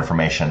for more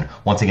information.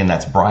 Once again,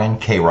 that's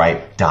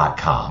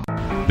briankWright.com.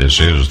 This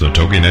is the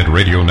TogiNet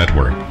Radio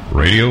Network,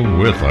 radio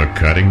with a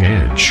cutting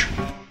edge.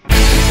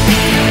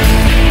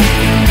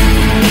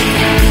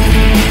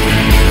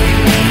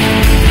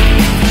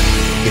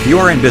 If you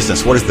are in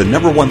business, what is the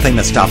number one thing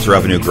that stops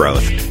revenue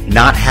growth?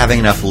 Not having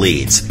enough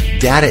leads.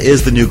 Data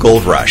is the new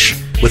gold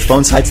rush. With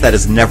phone sites, that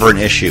is never an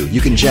issue. You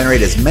can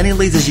generate as many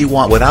leads as you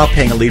want without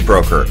paying a lead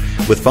broker.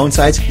 With phone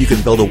sites, you can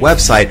build a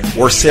website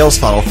or sales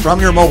funnel from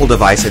your mobile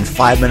device in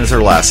 5 minutes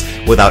or less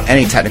without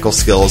any technical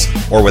skills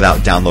or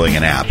without downloading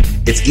an app.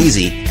 It's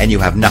easy and you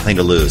have nothing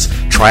to lose.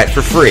 Try it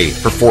for free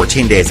for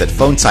 14 days at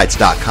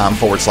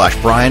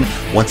phonesites.com/Brian.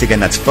 Once again,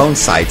 that's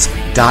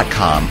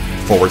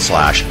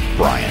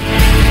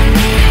phonesites.com/Brian.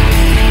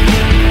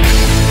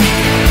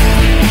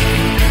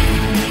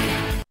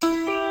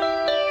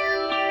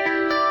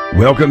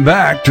 Welcome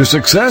back to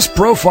Success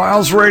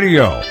Profiles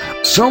Radio.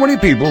 So many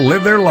people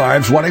live their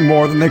lives wanting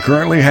more than they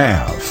currently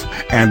have.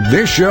 And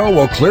this show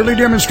will clearly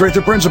demonstrate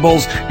the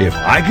principles, if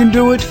I can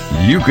do it,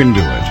 you can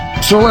do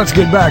it. So let's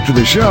get back to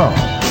the show.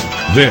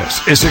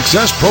 This is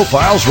Success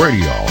Profiles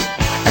Radio.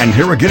 And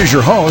here again is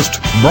your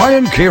host,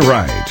 Brian K.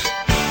 Wright.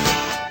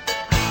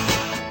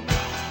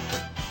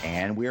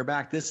 And we are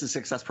back. This is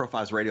Success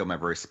Profiles Radio. My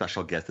very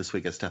special guest this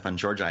week is Stefan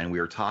Georgi, and we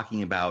are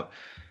talking about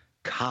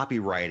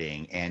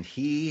copywriting, and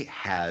he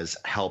has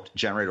helped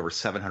generate over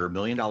 $700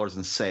 million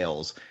in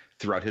sales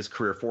throughout his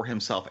career for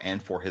himself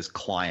and for his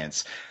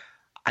clients.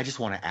 I just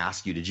want to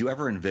ask you, did you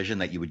ever envision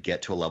that you would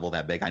get to a level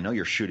that big? I know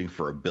you're shooting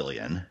for $1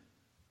 billion.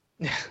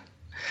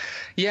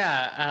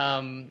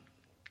 Yeah.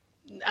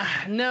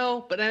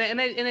 No, but I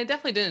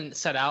definitely didn't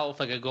set out with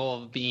like a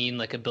goal of being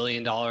like $1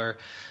 billion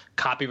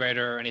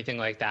copywriter or anything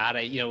like that.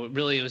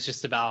 Really it was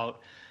just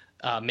about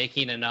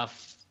making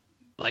enough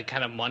like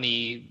kind of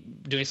money,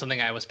 doing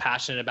something I was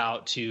passionate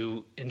about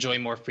to enjoy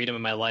more freedom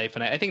in my life.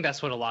 And I think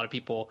that's what a lot of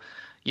people,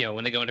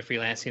 when they go into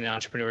freelancing and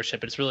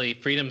entrepreneurship, it's really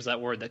freedom's that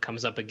word that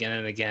comes up again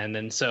and again.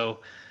 And so,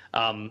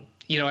 I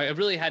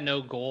really had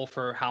no goal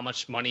for how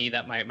much money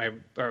that my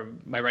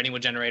writing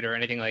would generate or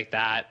anything like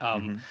that.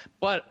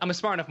 But I'm a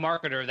smart enough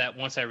marketer that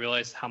once I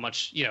realized how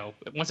much,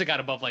 once it got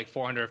above like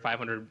 400 or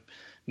 500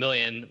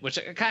 million, which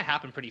kind of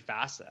happened pretty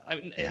fast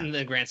in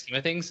the grand scheme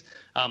of things,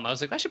 I was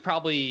like, I should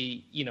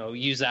probably,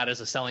 use that as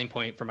a selling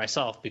point for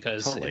myself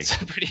because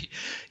it's a pretty,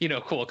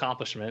 cool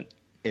accomplishment.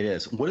 It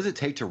is. What does it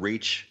take to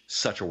reach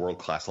such a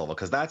world-class level?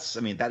 Because that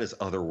is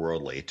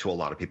otherworldly to a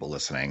lot of people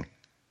listening.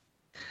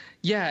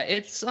 Yeah,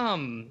 it's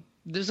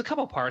there's a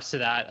couple parts to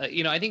that.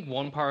 I think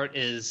one part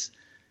is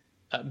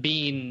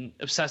being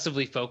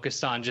obsessively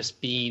focused on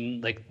just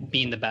being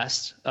the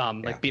best,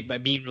 by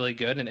being really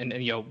good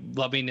and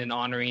loving and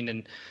honoring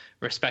and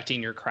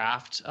respecting your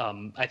craft.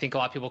 I think a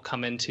lot of people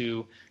come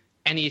into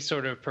any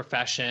sort of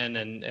profession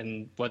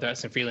and whether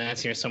that's in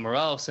freelancing or somewhere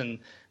else, and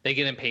they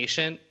get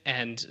impatient.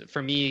 And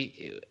for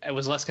me, I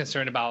was less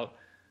concerned about,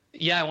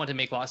 I want to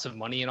make lots of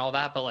money and all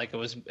that, but like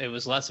it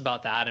was less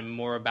about that and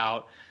more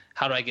about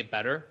how do I get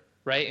better,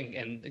 right?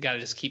 And got to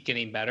just keep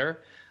getting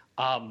better.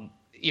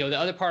 The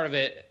other part of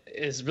it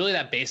is really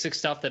that basic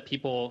stuff that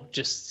people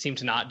just seem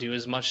to not do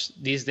as much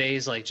these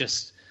days, like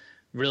just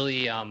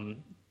really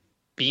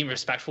being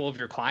respectful of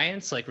your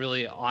clients, like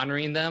really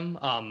honoring them,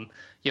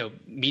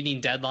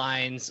 meeting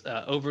deadlines,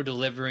 over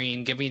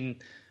delivering, giving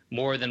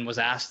more than was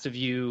asked of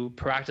you,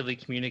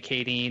 proactively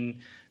communicating,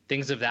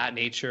 things of that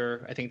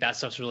nature. I think that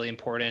stuff's really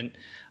important.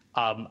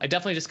 I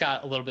definitely just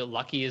got a little bit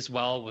lucky as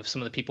well with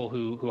some of the people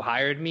who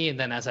hired me. And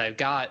then as I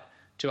got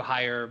to a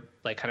higher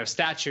like kind of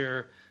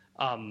stature,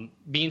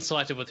 being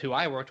selective with who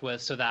I worked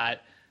with, so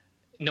that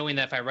knowing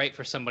that if I write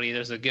for somebody,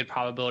 there's a good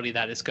probability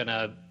that it's going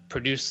to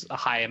produce a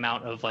high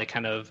amount of like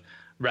kind of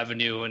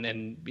revenue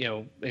and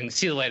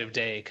see the light of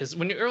day. Because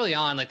when you're early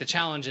on, like the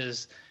challenge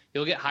is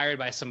you'll get hired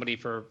by somebody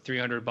for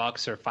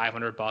 $300 or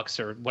 $500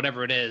 or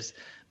whatever it is,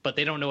 but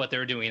they don't know what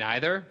they're doing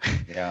either.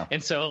 Yeah.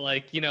 And so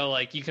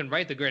you can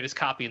write the greatest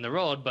copy in the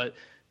world, but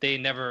they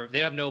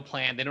have no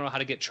plan. They don't know how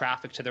to get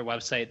traffic to their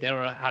website. They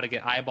don't know how to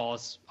get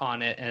eyeballs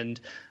on it.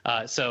 And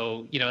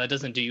so that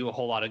doesn't do you a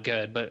whole lot of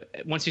good. But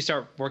once you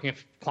start working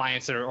with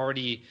clients that are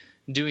already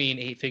doing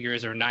 8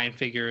 figures or 9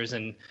 figures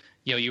and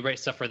you write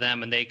stuff for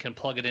them and they can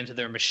plug it into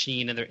their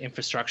machine and their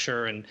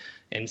infrastructure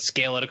and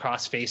scale it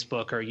across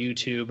Facebook or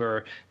YouTube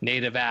or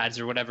native ads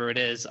or whatever it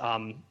is,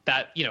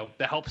 that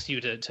helps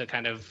you to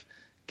kind of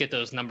get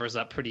those numbers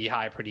up pretty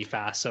high, pretty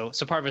fast. So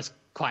part of it's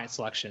client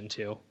selection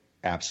too.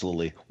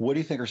 Absolutely. What do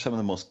you think are some of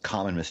the most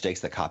common mistakes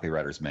that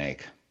copywriters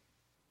make?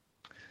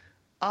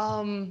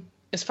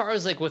 As far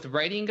as like with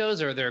writing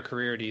goes or their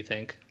career, do you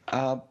think?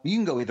 You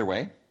can go either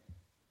way.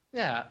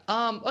 Yeah.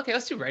 Okay,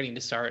 let's do writing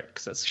to start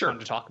because that's fun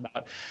to talk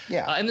about.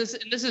 Yeah. And this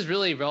is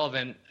really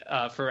relevant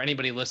for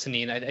anybody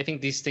listening. I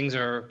think these things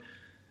are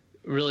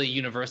really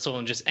universal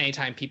and just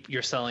anytime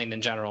you're selling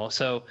in general.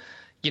 So,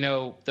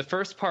 the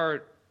first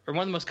part or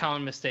one of the most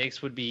common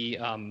mistakes would be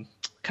kind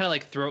of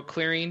like throat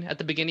clearing at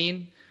the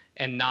beginning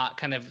and not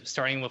kind of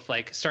starting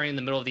in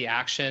the middle of the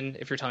action.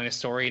 If you're telling a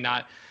story,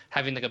 not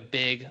having like a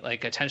big,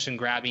 like attention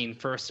grabbing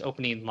first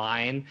opening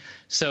line.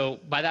 So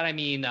by that, I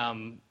mean,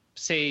 I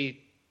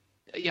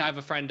have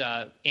a friend,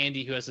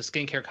 Andy, who has a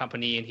skincare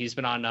company, and he's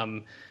been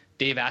on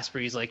Dave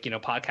Asprey's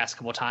podcast a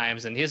couple of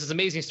times. And he has this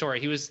amazing story.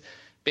 He was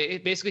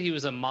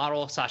a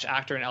model /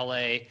 actor in LA,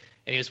 and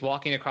he was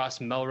walking across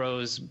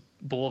Melrose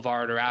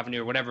Boulevard or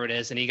Avenue or whatever it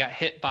is. And he got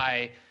hit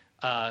by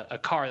a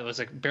car that was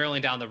like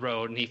barreling down the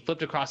road, and he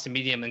flipped across the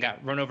median and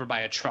got run over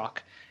by a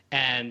truck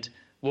and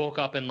woke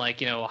up in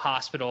a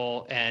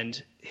hospital,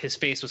 and his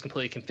face was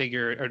completely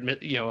configured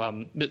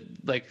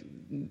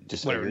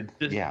disfigured.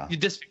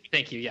 Disfigured.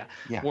 Thank you.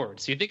 Yeah.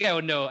 Words. You'd think I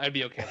would know. I'd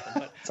be okay with it,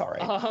 but it's all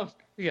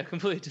right.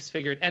 Completely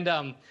disfigured.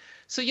 And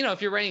so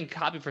if you're writing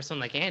copy for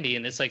someone like Andy,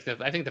 and it's like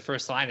I think the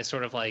first line is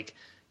sort of like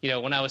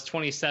when I was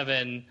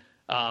 27,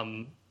 or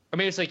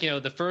maybe it's like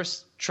the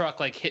first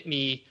truck hit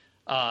me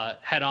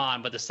head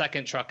on, but the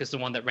second truck is the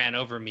one that ran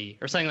over me,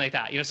 or something like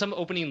that. Some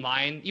opening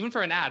line, even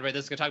for an ad, right?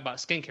 That's going to talk about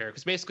skincare,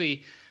 because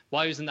basically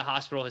while he was in the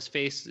hospital, his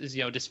face is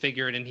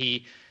disfigured, and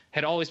he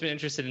had always been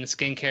interested in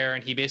skincare,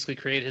 and he basically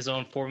created his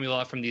own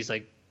formula from these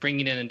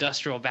bringing in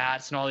industrial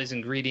vats and all these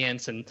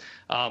ingredients, and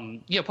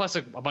plus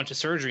a bunch of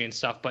surgery and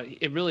stuff. But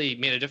it really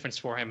made a difference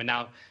for him, and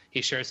now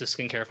he shares his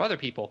skincare with other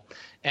people.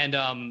 And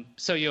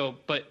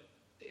but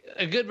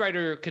a good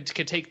writer could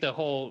take the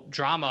whole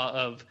drama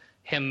of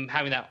him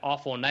having that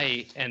awful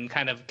night and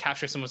kind of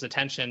capture someone's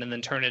attention and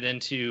then turn it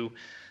into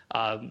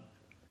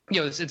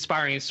this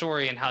inspiring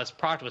story and how this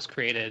product was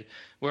created.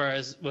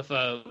 Whereas with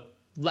a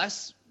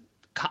less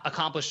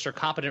accomplished or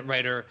competent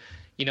writer,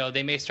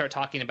 they may start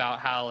talking about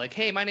how like,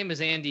 hey, my name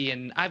is Andy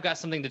and I've got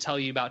something to tell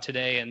you about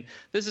today. And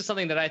this is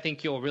something that I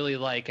think you'll really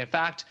like. In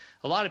fact,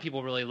 a lot of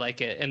people really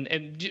like it.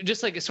 And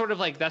just like, it's sort of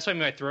like, that's why I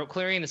mean by throat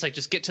clearing. It's like,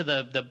 just get to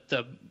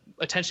the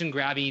attention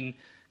grabbing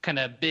kind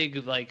of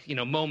big, like,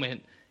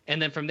 moment.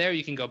 And then from there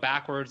you can go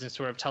backwards and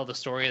sort of tell the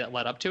story that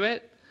led up to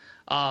it.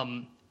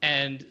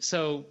 And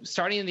so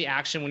starting in the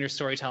action when you're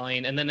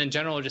storytelling, and then in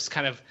general, just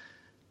kind of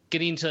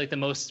getting to like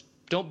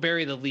don't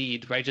bury the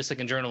lead, right? Just like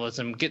in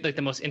journalism, get like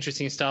the most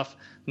interesting stuff,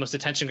 most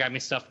attention grabbing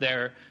stuff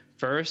there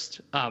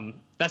first.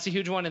 That's a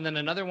huge one. And then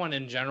another one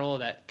in general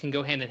that can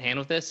go hand in hand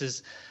with this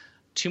is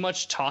too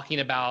much talking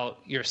about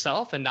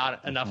yourself and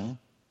not enough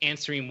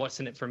answering what's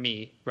in it for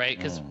me, right?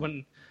 Because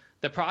when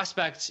the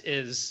prospect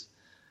is,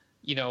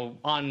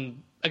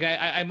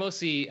 I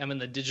mostly am in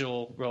the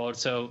digital world.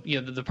 So,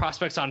 the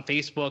prospects on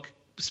Facebook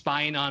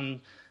spying on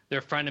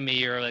their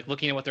frenemy or like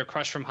looking at what their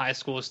crush from high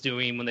school is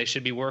doing when they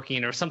should be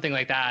working or something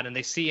like that. And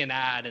they see an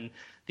ad and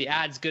the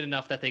ad's good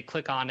enough that they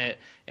click on it.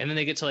 And then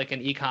they get to like an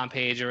e-com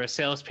page or a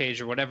sales page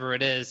or whatever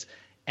it is.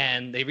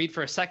 And they read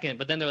for a second,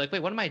 but then they're like,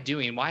 wait, what am I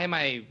doing? Why am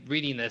I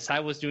reading this?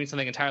 I was doing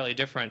something entirely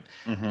different.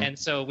 And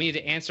so we need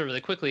to answer really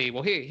quickly.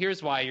 Well,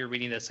 here's why you're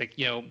reading this, like,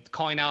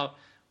 calling out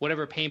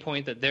whatever pain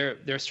point that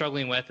they're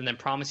struggling with and then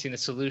promising the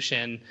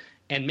solution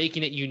and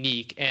making it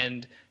unique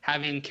and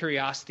having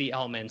curiosity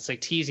elements, like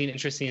teasing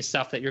interesting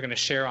stuff that you're going to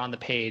share on the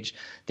page,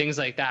 things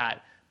like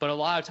that. But a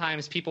lot of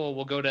times people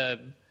will go to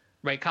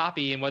write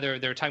copy, and whether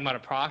they're talking about a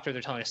product or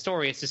they're telling a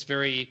story, it's just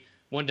very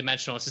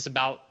one-dimensional. It's just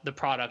about the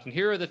product, and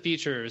here are the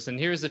features, and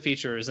here's the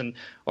features.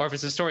 Or if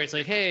it's a story, it's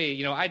like,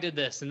 hey, I did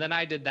this, and then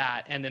I did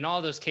that. And in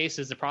all those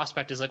cases, the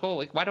prospect is like, well,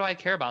 like, why do I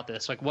care about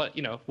this? Like, what,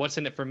 what's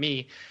in it for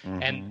me?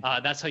 And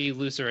that's how you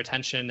lose their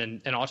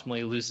attention and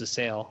ultimately lose the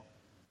sale.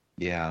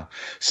 Yeah.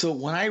 So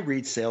when I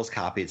read sales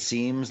copy, it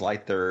seems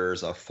like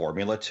there's a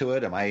formula to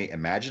it. Am I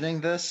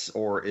imagining this,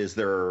 or is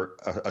there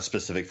a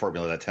specific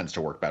formula that tends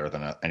to work better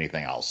than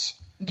anything else?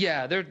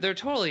 Yeah, there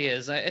totally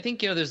is. I think,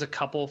 there's a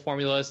couple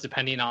formulas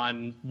depending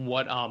on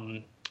what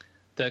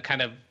the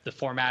kind of the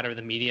format or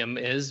the medium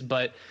is.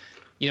 But,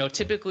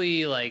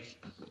 typically,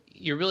 like,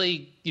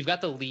 you've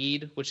got the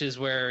lead, which is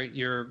where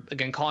you're,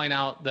 again, calling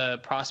out the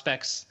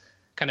prospect's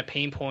kind of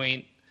pain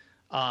point.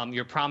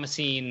 You're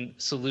promising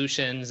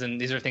solutions, and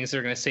these are things that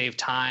are going to save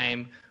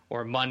time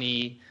or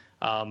money,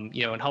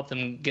 and help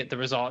them get the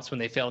results when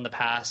they fail in the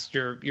past.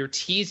 You're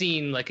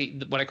teasing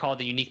like what I call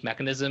the unique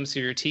mechanism. So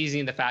you're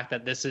teasing the fact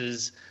that this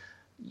is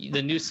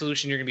the new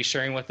solution you're going to be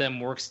sharing with them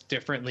works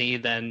differently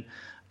than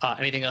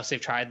anything else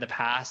they've tried in the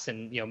past.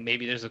 And,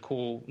 maybe there's a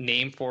cool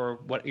name for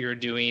what you're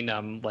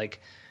doing.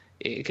 Like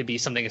it could be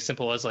something as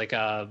simple as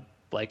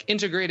like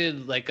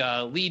integrated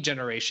lead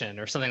generation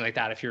or something like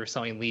that. If you're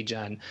selling lead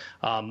gen,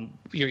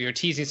 you're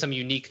teasing some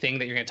unique thing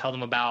that you're going to tell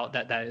them about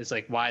that is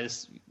like why this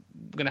is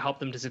going to help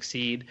them to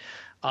succeed.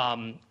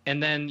 And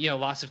then,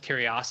 lots of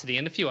curiosity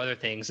and a few other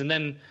things. And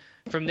then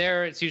from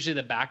there, it's usually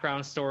the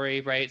background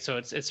story, right? So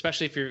it's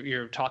especially if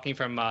you're talking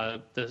from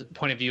the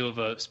point of view of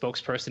a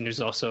spokesperson who's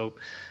also,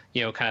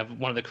 kind of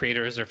one of the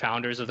creators or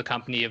founders of the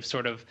company, of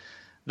sort of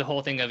the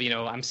whole thing of,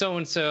 I'm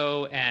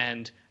so-and-so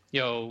and,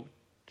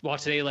 while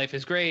today life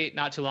is great,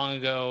 not too long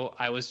ago,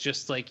 I was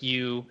just like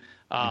you.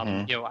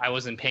 I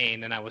was in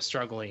pain and I was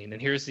struggling.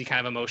 And here's the kind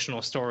of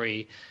emotional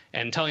story,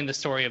 and telling the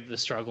story of the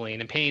struggling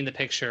and painting the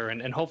picture.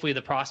 And hopefully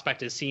the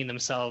prospect is seeing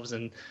themselves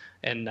and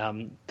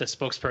the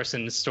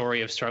spokesperson's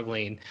story of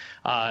struggling.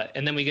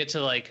 And then we get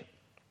to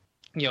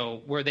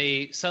where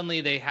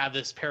they have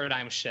this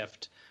paradigm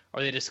shift,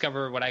 or they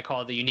discover what I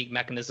call the unique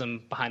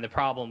mechanism behind the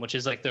problem, which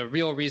is like the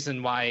real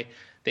reason why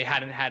they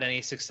hadn't had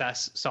any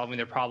success solving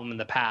their problem in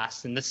the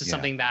past. And this is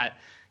something that,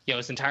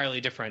 is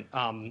entirely different.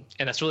 And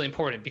that's really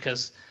important,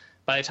 because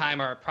by the time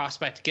our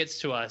prospect gets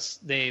to us,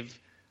 they've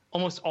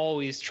almost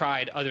always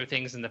tried other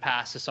things in the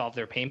past to solve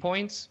their pain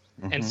points.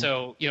 And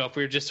so, if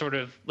we're just sort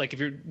of like, if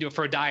you're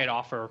for a diet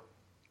offer,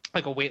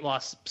 like a weight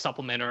loss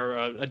supplement or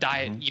a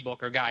diet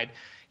ebook or guide,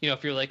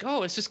 if you're like,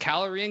 oh, it's just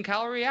calorie in,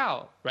 calorie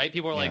out, right?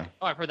 People are like,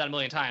 oh, I've heard that a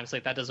million times.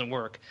 Like, that doesn't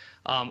work.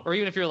 Or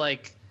even if you're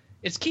like,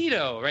 it's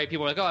keto, right?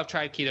 People are like, oh, I've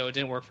tried keto. It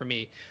didn't work for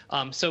me.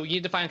 So you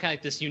need to find kind of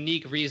like this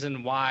unique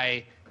reason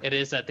why it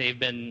is that they've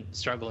been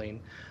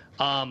struggling.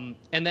 And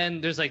then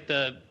there's like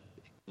the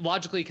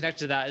logically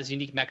connected to that is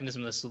unique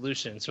mechanism of the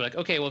solution. So like,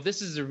 okay, well, if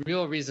this is the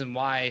real reason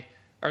why,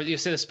 or you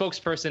say the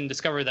spokesperson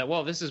discovered that,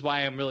 well, this is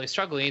why I'm really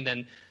struggling,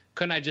 then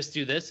couldn't I just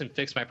do this and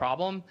fix my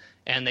problem?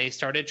 And they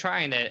started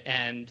trying it,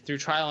 and through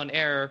trial and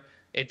error,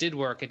 it did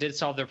work. It did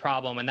solve their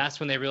problem. And that's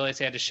when they realized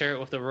they had to share it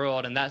with the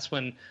world. And that's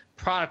when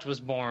product was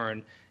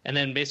born. And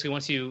then basically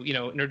once you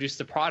introduce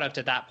the product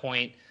at that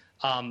point,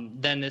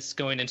 then it's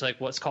going into like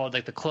what's called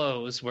like the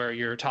close, where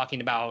you're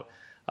talking about,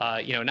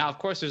 now, of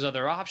course, there's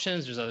other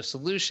options, there's other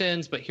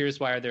solutions, but here's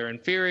why they're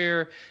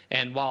inferior.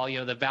 And while,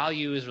 the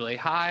value is really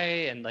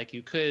high, and like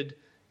you could,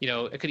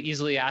 it could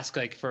easily ask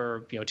like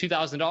for,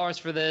 $2,000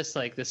 for this,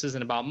 like this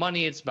isn't about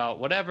money, it's about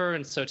whatever.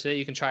 And so today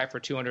you can try it for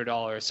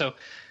 $200. So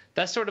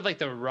that's sort of like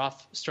the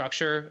rough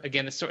structure.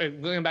 Again, it's sort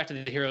of going back to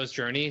the hero's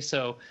journey.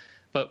 So,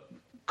 but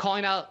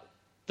calling out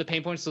the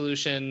pain point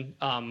solution,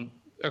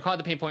 or call it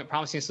the pain point,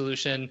 promising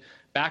solution,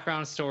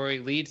 background story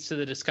leads to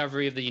the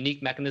discovery of the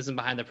unique mechanism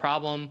behind the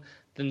problem,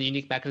 then the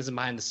unique mechanism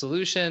behind the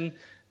solution.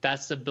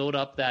 That's the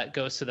build-up that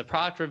goes to the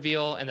product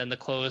reveal, and then the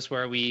close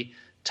where we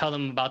tell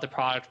them about the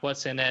product,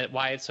 what's in it,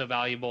 why it's so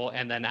valuable,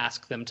 and then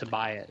ask them to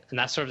buy it. And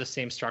that's sort of the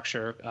same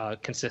structure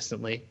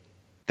consistently.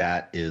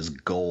 That is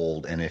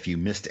gold. And if you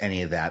missed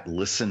any of that,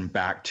 listen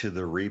back to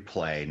the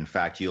replay. In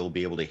fact, you'll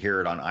be able to hear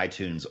it on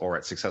iTunes or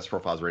at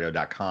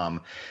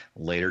successprofilesradio.com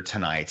later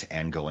tonight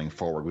and going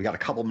forward. We got a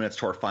couple minutes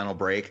to our final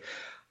break.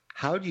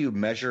 How do you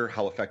measure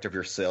how effective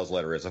your sales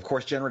letter is? Of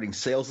course, generating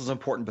sales is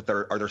important, but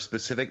are there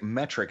specific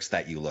metrics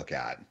that you look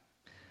at?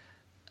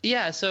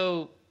 Yeah,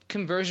 so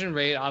conversion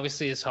rate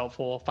obviously is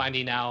helpful,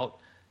 finding out,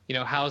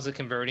 how is it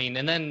converting?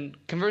 And then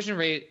conversion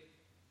rate,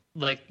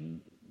 like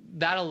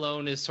that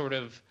alone is sort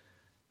of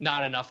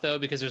not enough though,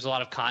 because there's a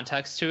lot of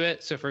context to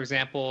it. So for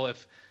example,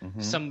 if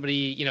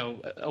somebody,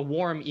 a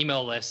warm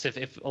email list,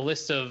 if a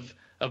list of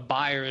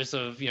buyers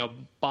of,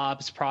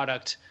 Bob's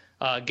product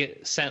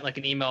get sent like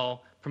an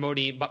email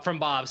promoting from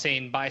Bob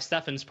saying buy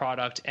Stefan's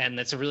product, and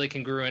it's a really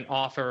congruent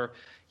offer,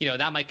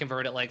 that might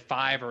convert at like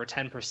 5 or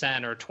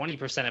 10% or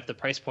 20% if the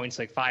price point's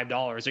like $5,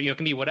 or it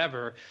can be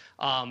whatever,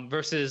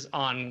 versus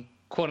on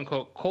quote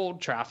unquote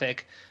cold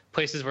traffic,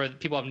 places where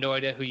people have no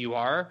idea who you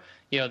are,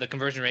 the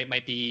conversion rate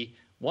might be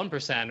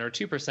 1% or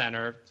 2%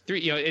 or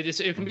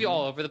 3%, it can be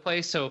all over the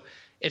place. So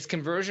it's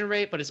conversion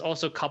rate, but it's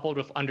also coupled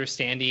with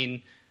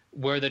understanding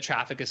where the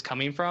traffic is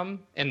coming from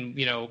and,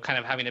 kind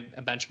of having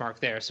a benchmark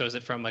there. So is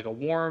it from like a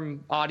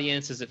warm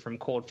audience? Is it from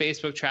cold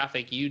Facebook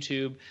traffic,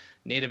 YouTube,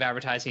 native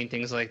advertising,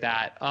 things like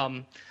that?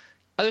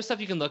 Other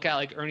stuff you can look at,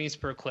 like earnings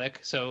per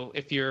click. So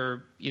if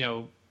you're,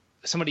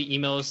 somebody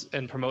emails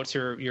and promotes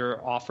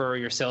your offer,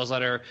 your sales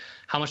letter,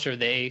 how much are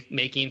they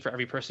making for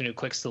every person who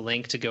clicks the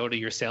link to go to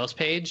your sales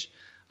page?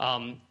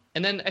 And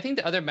then I think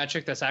the other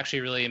metric that's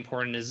actually really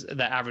important is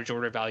the average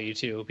order value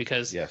too,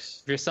 because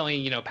if you're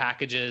selling,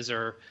 packages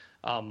or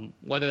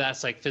whether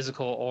that's like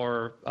physical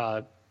or,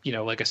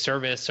 like a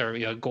service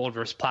or, gold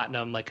versus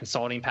platinum, like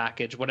consulting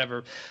package,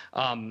 whatever,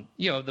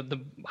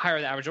 the higher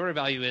the average order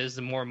value is,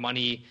 the more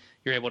money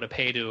you're able to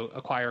pay to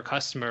acquire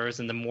customers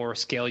and the more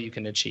scale you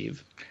can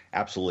achieve.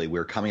 Absolutely.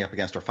 We're coming up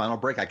against our final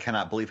break. I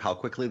cannot believe how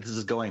quickly this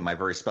is going. My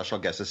very special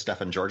guest is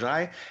Stefan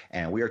Georgi,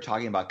 and we are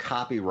talking about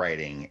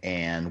copywriting,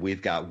 and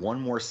we've got one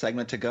more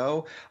segment to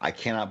go. I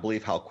cannot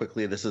believe how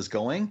quickly this is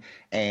going,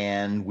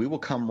 and we will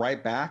come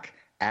right back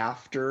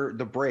after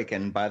the break.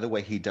 And by the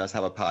way, he does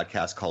have a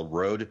podcast called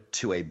Road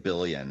to a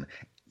Billion.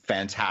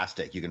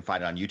 Fantastic. You can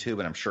find it on YouTube,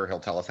 and I'm sure he'll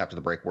tell us after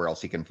the break where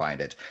else he can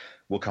find it.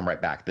 We'll come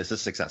right back. This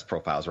is Success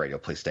Profiles Radio.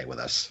 Please stay with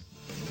us.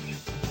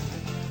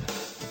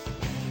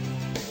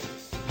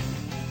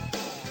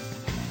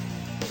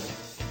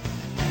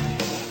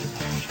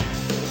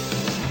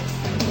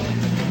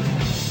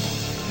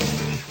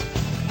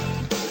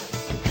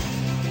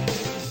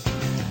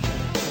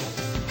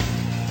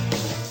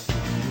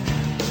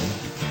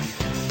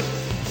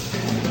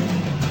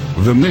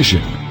 The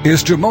mission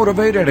is to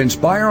motivate and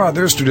inspire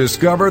others to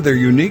discover their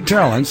unique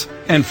talents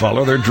and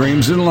follow their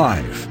dreams in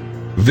life.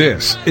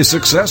 This is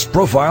Success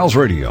Profiles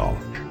Radio.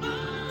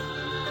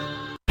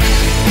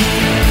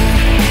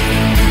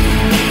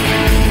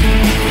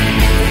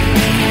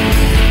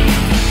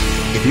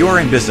 If you are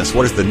in business,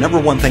 what is the number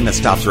one thing that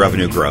stops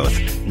revenue growth?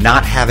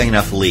 Not having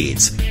enough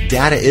leads.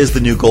 Data is the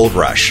new gold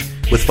rush.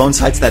 With phone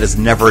sites, that is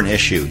never an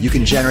issue. You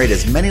can generate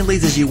as many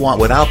leads as you want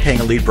without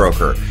paying a lead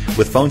broker.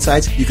 With phone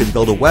sites, you can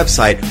build a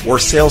website or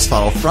sales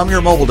funnel from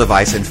your mobile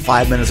device in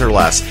 5 minutes or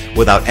less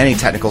without any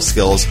technical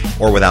skills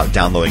or without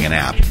downloading an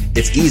app.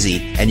 It's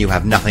easy and you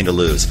have nothing to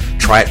lose.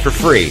 Try it for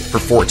free for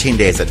 14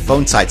 days at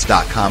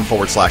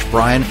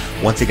phonesites.com/Brian.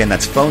 Once again,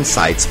 that's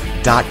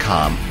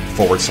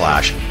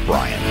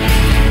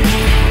phonesites.com/Brian.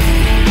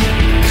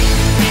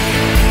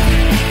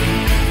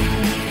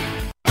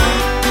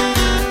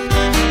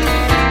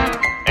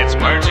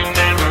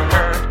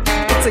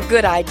 It's a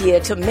good idea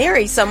to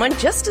marry someone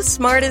just as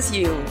smart as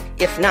you,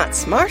 if not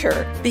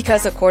smarter,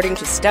 because according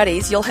to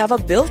studies, you'll have a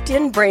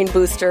built-in brain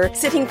booster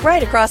sitting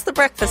right across the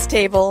breakfast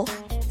table.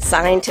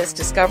 Scientists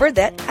discovered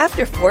that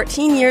after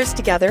 14 years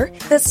together,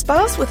 the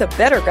spouse with a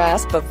better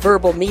grasp of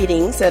verbal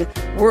meanings and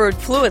word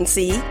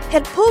fluency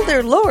had pulled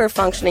their lower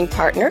functioning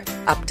partner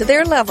up to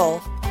their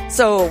level.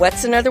 So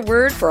what's another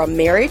word for a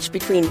marriage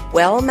between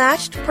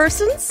well-matched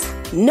persons?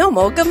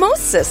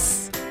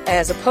 Nomogamosis.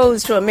 As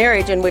opposed to a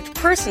marriage in which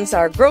persons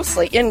are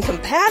grossly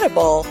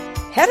incompatible,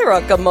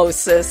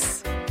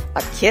 heterogamosis.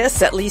 A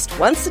kiss at least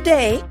once a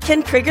day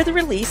can trigger the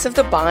release of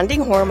the bonding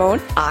hormone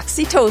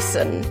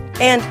oxytocin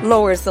and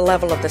lowers the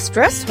level of the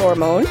stress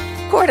hormone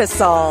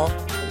cortisol.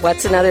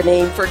 What's another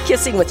name for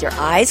kissing with your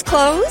eyes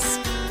closed?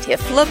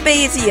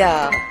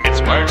 Tiflabasia. It's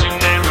words you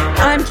never heard.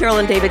 I'm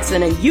Carolyn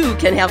Davidson, and you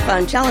can have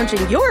fun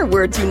challenging your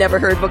words you never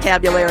heard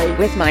vocabulary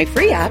with my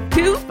free app,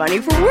 Too Funny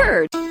for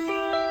Words.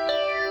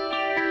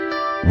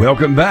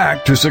 Welcome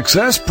back to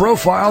Success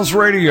Profiles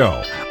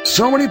Radio.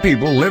 So many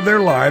people live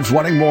their lives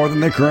wanting more than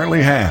they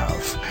currently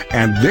have.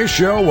 And this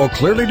show will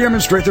clearly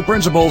demonstrate the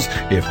principles,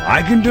 if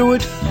I can do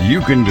it,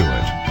 you can do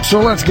it.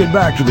 So let's get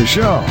back to the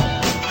show.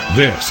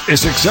 This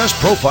is Success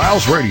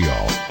Profiles Radio.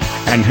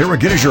 And here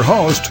again is your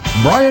host,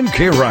 Brian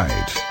K.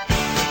 Wright.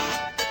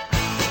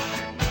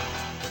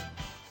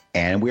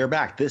 And we are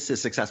back. This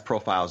is Success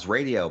Profiles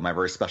Radio. My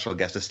very special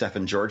guest is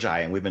Stefan Georgi,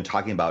 and we've been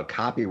talking about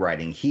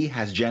copywriting. He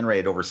has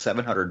generated over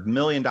 $700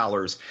 million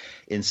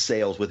in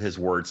sales with his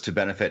words to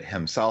benefit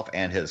himself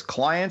and his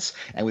clients.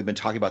 And we've been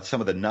talking about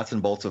some of the nuts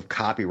and bolts of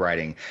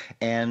copywriting.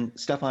 And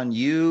Stefan,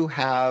 you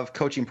have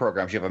coaching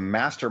programs, you have a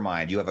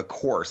mastermind, you have a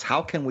course.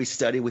 How can we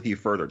study with you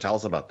further? Tell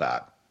us about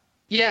that.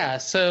 Yeah,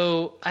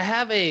 so I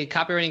have a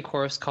copywriting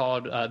course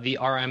called the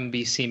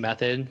RMBC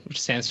Method, which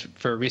stands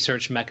for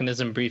Research,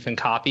 Mechanism, Brief, and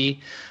Copy.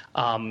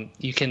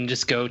 You can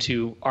just go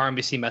to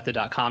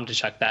rmbcmethod.com to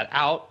check that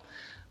out.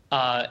 The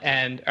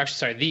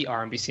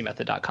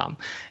rmbcmethod.com.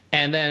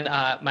 And then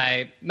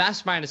my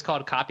mastermind is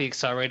called Copy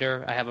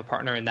Accelerator. I have a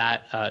partner in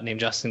that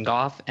named Justin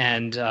Goff,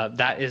 and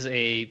that is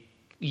a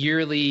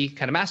yearly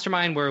kind of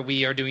mastermind where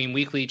we are doing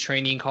weekly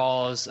training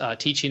calls,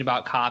 teaching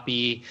about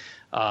copy.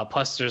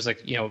 Plus, there's a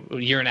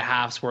year and a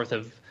half's worth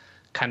of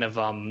kind of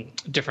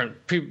different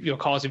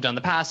calls we've done in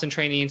the past and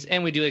trainings,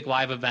 and we do like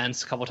live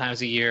events a couple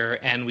times a year,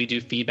 and we do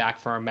feedback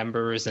for our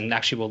members, and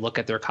actually we'll look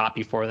at their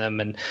copy for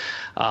them. And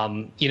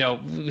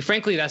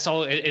frankly, that's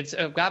all. It's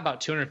got about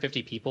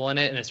 250 people in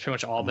it, and it's pretty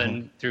much all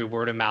been through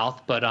word of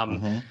mouth. But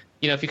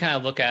if you kind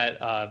of look at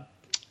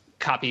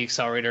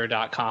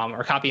copyaccelerator.com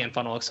or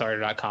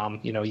copyandfunnelaccelerator.com,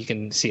 you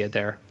can see it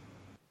there.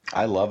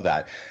 I love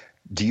that.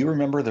 Do you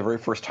remember the very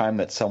first time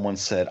that someone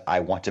said, I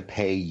want to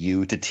pay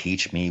you to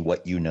teach me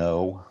what you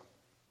know?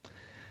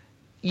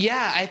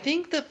 Yeah, I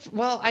think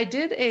I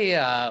did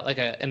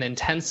an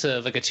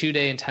intensive, like a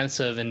 2-day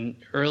intensive in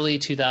early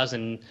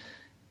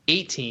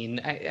 2018.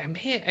 I'd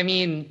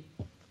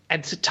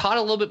taught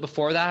a little bit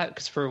before that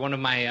because for one of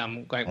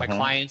my my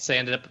clients, they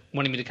ended up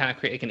wanting me to kind of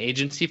create like an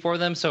agency for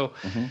them. So,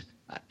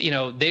 I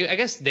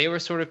guess they were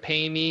sort of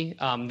paying me.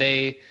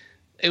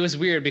 It was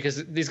weird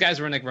because these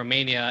guys were in like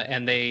Romania,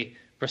 and they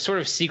were sort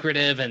of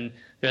secretive, and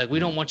they're like, we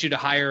don't want you to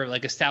hire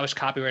like established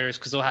copywriters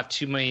because they'll have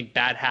too many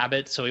bad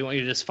habits. So we want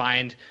you to just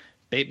find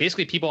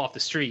basically people off the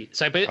street.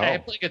 So I put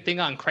like a thing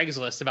on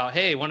Craigslist about,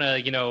 hey, want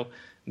to,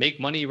 make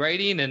money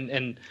writing.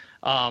 And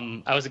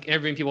I was like,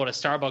 interviewing people at a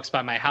Starbucks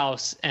by my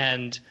house,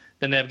 and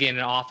then they ended up getting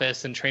an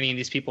office and training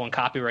these people in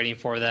copywriting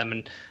for them.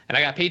 And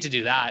I got paid to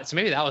do that. So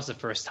maybe that was the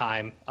first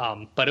time.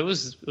 But it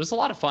was a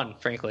lot of fun,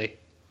 frankly.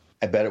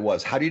 I bet it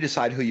was. How do you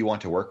decide who you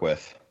want to work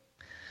with?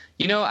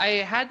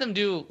 I had them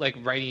do like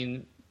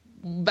writing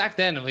back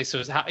then, at least it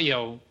was how,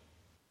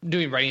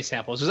 doing writing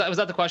samples. Was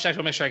that the question? I just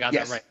want to make sure I got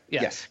that right.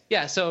 Yeah. Yes.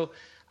 Yeah. So,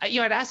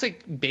 I'd ask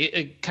like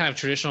kind of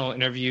traditional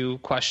interview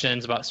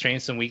questions about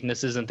strengths and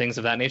weaknesses and things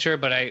of that nature,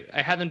 but I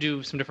had them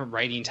do some different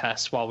writing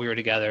tests while we were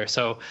together.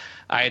 So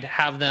I'd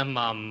have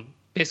them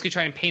basically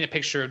try and paint a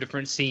picture of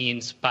different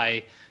scenes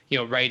by,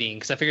 writing.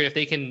 Because I figured if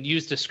they can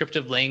use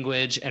descriptive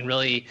language and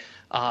really,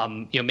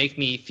 make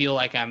me feel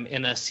like I'm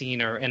in a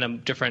scene or in a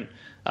different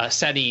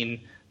setting,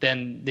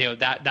 then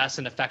that's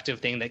an effective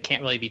thing that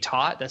can't really be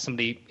taught, that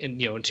somebody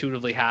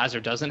intuitively has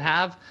or doesn't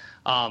have.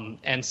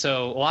 And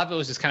so a lot of it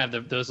was just kind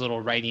of those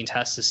little writing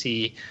tests to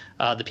see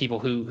the people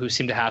who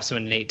seem to have some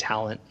innate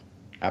talent.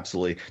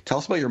 Absolutely. Tell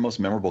us about your most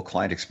memorable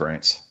client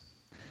experience.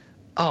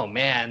 Oh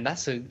man,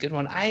 that's a good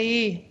one.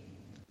 I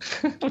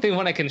don't think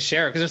one I can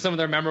share because there's some of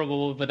them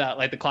memorable, but that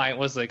like the client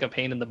was like a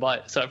pain in the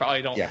butt, so I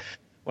probably don't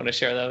want to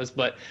share those.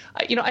 But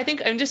I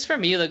think, and just for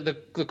me, like the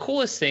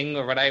coolest thing,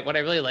 or what I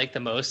really like the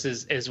most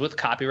is with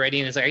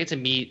copywriting is like I get to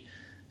meet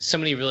so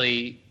many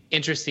really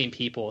interesting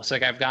people. So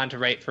like I've gotten to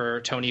write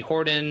for Tony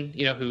Horton,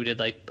 who did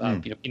like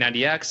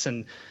P90X,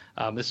 and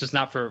this was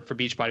not for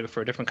Beachbody, but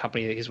for a different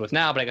company that he's with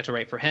now. But I got to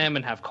write for him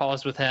and have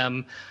calls with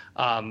him.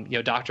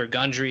 Dr.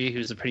 Gundry,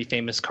 who's a pretty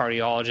famous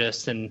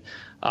cardiologist, and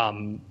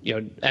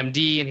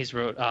MD, and he's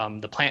wrote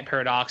The Plant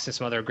Paradox and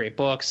some other great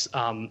books.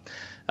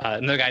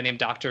 Another guy named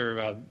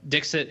Dr.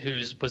 Dixit,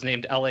 who was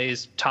named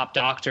LA's top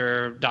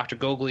doctor. Dr.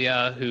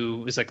 Goglia, who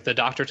was like the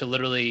doctor to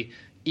literally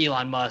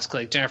Elon Musk,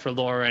 like Jennifer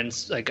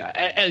Lawrence, like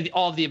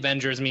all of the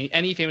Avengers. I mean,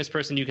 any famous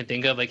person you can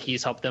think of, like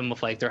he's helped them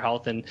with like their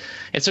health, and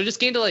so just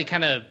getting to like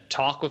kind of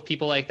talk with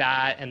people like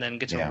that, and then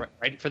get to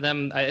write for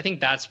them. I think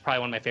that's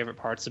probably one of my favorite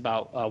parts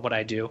about what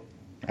I do.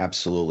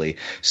 Absolutely.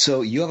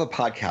 So you have a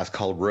podcast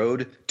called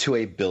Road to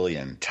a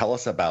Billion. Tell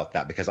us about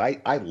that, because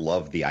I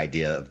love the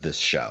idea of this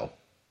show.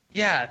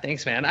 Yeah,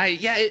 thanks, man.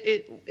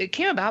 It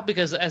came about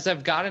because as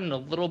I've gotten a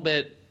little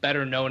bit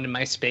better known in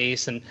my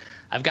space, and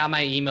I've got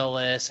my email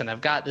list, and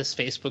I've got this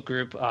Facebook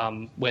group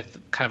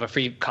with kind of a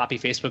free copy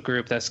Facebook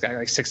group that's got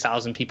like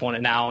 6,000 people in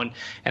it now, and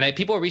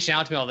people are reaching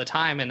out to me all the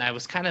time, and I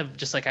was kind of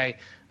just like I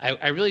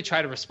really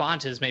try to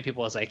respond to as many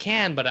people as I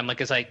can, but I'm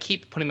like, as I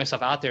keep putting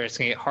myself out there, it's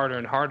gonna get harder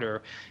and harder.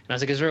 And I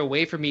was like, is there a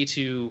way for me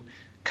to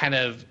kind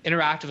of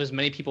interact with as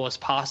many people as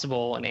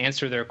possible and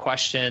answer their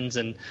questions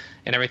and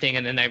everything.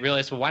 And then I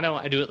realized, well, why don't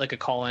I do it like a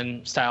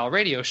call-in style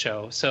radio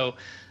show? So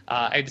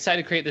I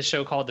decided to create this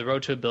show called The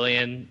Road to $1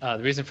 Billion. The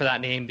reason for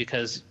that name,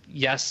 because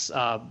yes,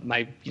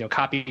 my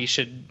copy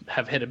should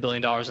have hit $1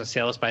 billion in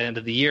sales by the end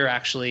of the year,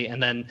 actually.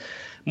 And then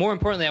more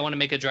importantly, I want to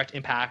make a direct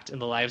impact in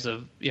the lives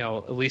of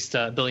at least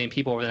 1 billion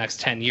people over the next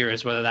 10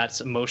 years, whether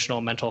that's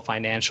emotional, mental,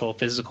 financial,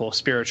 physical,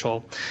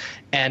 spiritual.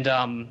 And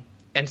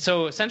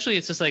so essentially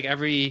it's just like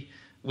every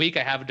week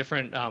I have a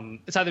different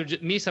it's either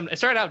me, it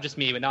started out just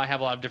me, but now I have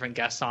a lot of different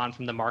guests on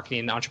from the marketing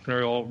and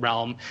entrepreneurial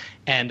realm,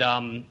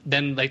 and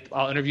then like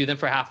I'll interview them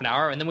for half an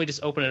hour, and then we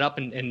just open it up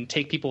and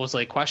take people's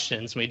like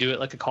questions, and we do it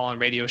like a call-in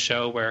radio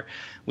show where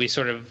we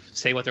sort of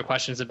say what their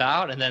question is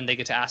about, and then they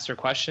get to ask their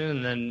question,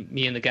 and then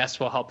me and the guests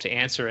will help to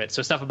answer it.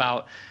 So stuff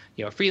about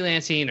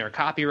freelancing or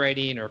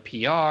copywriting or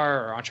PR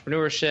or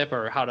entrepreneurship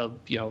or how to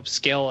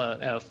scale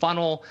a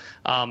funnel,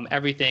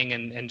 everything,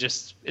 and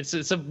just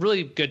it's a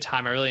really good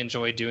time. I really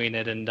enjoy doing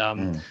it, and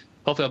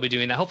hopefully I'll be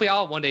doing that. Hopefully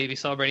I'll one day be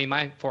celebrating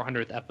my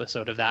 400th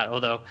episode of that,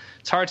 although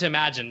it's hard to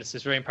imagine. This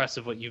is very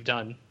impressive what you've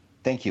done.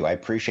 Thank you. I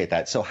appreciate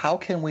that. So how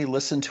can we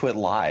listen to it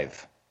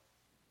live?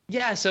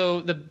 Yeah,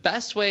 so the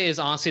best way is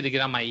honestly to get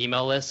on my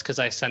email list, because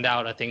I send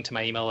out a thing to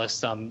my email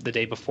list the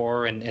day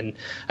before, and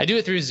I do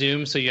it through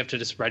Zoom, so you have to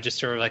just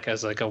register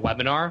as a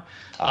webinar.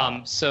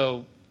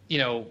 So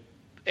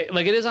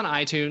it is on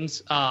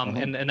iTunes,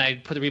 and I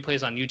put the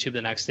replays on YouTube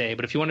the next day.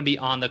 But if you want to be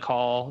on the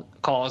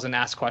calls and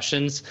ask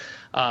questions,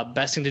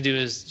 best thing to do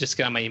is just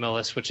get on my email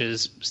list, which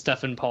is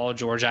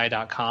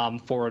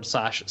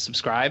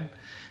stefanpaulgeorgi.com/subscribe,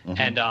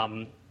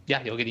 and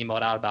yeah, you'll get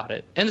emailed out about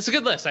it. And it's a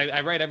good list.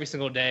 I write every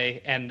single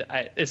day, and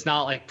it's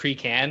not like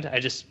pre-canned.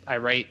 I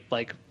write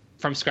like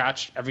from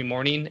scratch every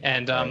morning,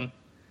 and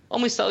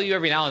only sell you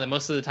every now and then.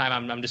 Most of the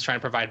time I'm just trying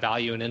to provide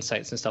value and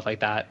insights and stuff like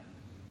that.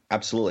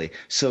 Absolutely.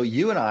 So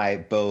you and I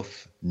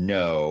both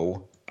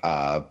know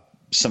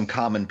some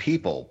common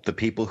people, the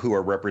people who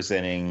are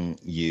representing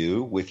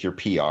you with your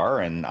PR,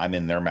 and I'm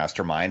in their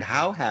mastermind.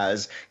 How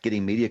has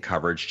getting media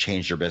coverage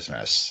changed your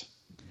business?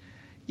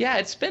 Yeah,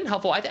 it's been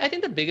helpful. I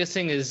think the biggest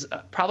thing is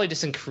probably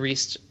just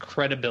increased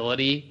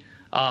credibility.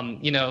 I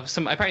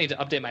probably need to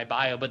update my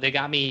bio, but they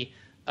got me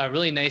a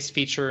really nice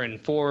feature in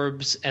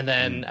Forbes, and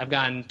then I've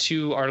gotten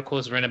 2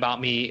 articles written about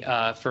me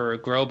for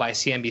Grow by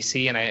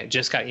CNBC, and I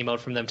just got emailed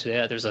from them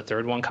today. There's a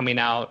 3rd one coming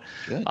out.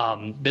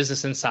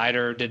 Business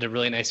Insider did a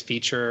really nice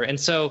feature, and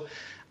so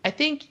I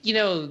think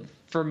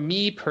for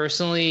me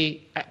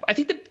personally, I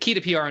think the key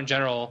to PR in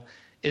general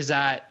is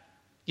that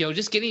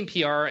just getting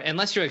PR,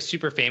 unless you're like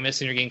super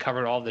famous and you're getting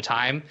covered all the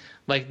time,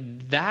 like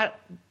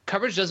that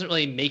coverage doesn't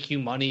really make you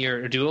money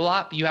or do a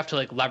lot. You have to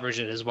like leverage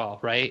it as well,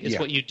 right? It's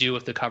what you do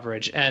with the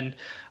coverage. And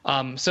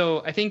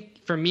so I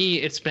think for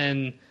me, it's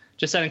been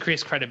just that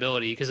increased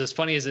credibility, because as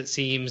funny as it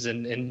seems,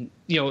 and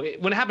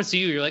when it happens to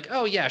you, you're like,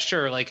 oh yeah,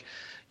 sure. Like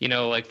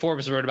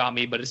Forbes wrote about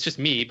me, but it's just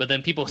me. But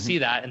then people see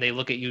that and they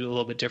look at you a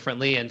little bit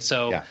differently. And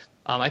so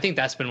I think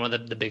that's been one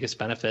of the biggest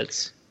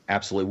benefits.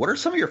 Absolutely. What are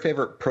some of your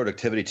favorite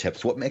productivity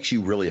tips? What makes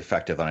you really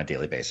effective on a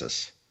daily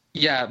basis?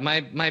 Yeah,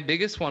 my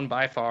biggest one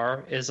by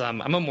far is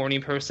I'm a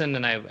morning person,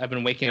 and I've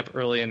been waking up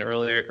earlier and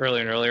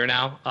earlier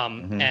now.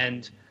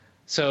 And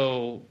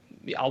so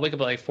I'll wake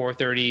up at like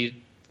 4:30,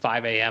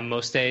 5 a.m.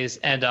 most days.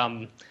 And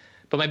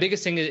but my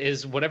biggest thing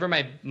is whatever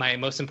my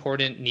most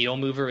important needle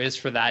mover is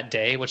for that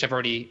day, which I've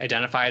already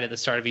identified at the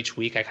start of each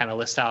week. I kind of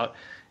list out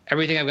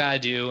everything I've got to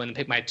do and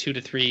pick my 2 to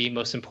 3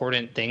 most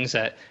important things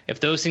that if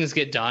those things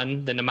get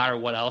done, then no matter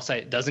what else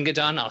doesn't get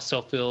done, I'll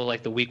still feel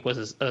like the week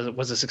was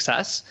a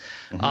success.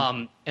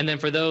 And then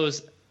for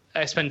those,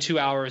 I spend 2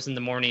 hours in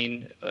the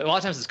morning. A lot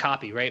of times it's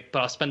copy, right?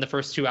 But I'll spend the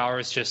first 2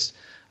 hours just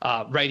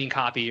writing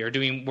copy or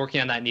working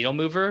on that needle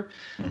mover.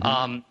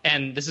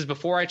 And this is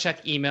before I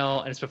check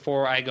email, and it's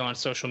before I go on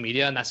social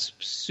media. And that's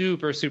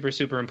super, super,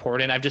 super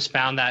important. I've just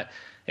found that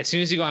as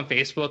soon as you go on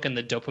Facebook and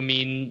the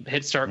dopamine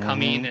hits start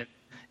coming, and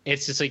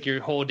it's just like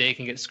your whole day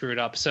can get screwed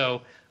up.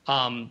 So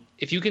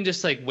if you can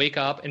just like wake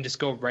up and just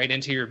go right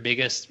into your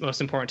biggest,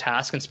 most important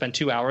task and spend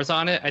 2 hours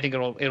on it, I think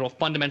it'll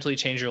fundamentally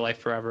change your life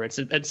forever. It's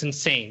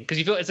insane, because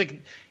you feel it's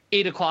like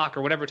 8 o'clock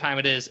or whatever time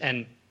it is,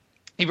 and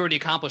you've already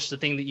accomplished the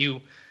thing that you,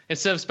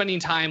 instead of spending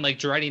time like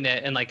dreading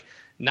it, and like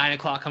 9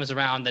 o'clock comes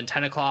around, then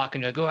 10 o'clock,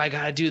 and you're like, oh, I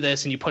gotta do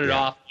this, and you put it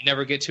off, you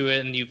never get to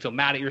it, and you feel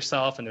mad at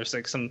yourself, and there's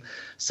like some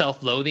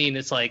self-loathing.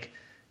 It's like,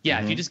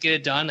 if you just get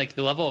it done, like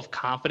the level of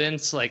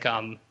confidence, like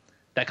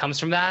that comes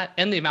from that,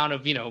 and the amount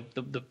of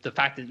the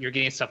fact that you're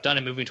getting stuff done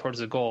and moving towards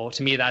the goal.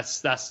 To me,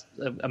 that's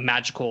a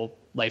magical,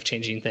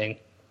 life-changing thing.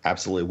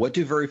 Absolutely. What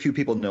do very few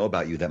people know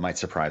about you that might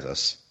surprise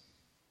us?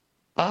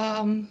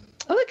 I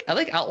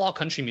like outlaw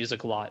country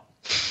music a lot.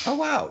 Oh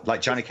wow, like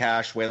Johnny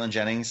Cash, Waylon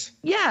Jennings.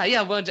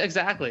 Yeah, well,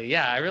 exactly.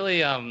 Yeah, I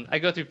really I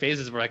go through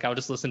phases where like I would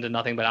just listen to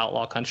nothing but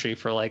outlaw country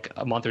for like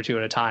a month or 2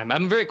 at a time.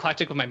 I'm very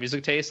eclectic with my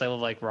music taste. I love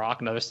like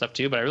rock and other stuff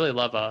too, but I really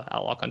love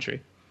outlaw country.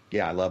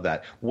 Yeah, I love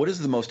that. What is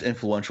the most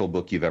influential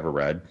book you've ever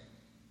read?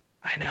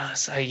 I know.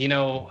 So,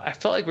 I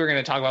felt like we were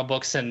going to talk about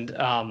books, and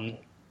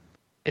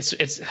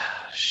It's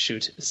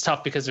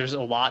tough because there's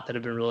a lot that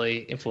have been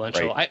really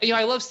influential. Right.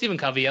 I love Stephen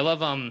Covey. I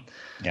love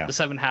Yeah. The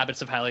 7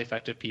 Habits of Highly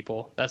Effective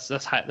People. That's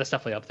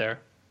definitely up there.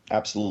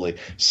 Absolutely.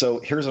 So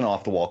here's an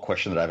off-the-wall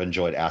question that I've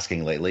enjoyed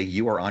asking lately.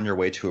 You are on your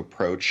way to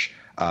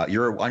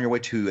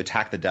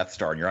attack the Death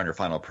Star, and you're on your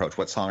final approach.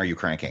 What song are you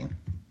cranking?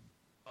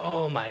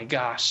 Oh my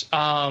gosh.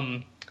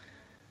 I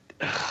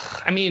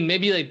mean,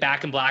 maybe like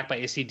Back in Black by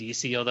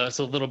AC/DC, although it's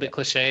a little bit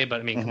cliche,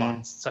 but I mean, come on,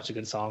 it's such a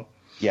good song.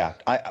 Yeah,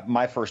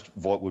 my first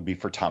vote would be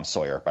for Tom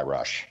Sawyer by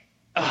Rush.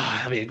 Oh,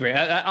 that'd be great.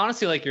 I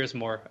honestly like yours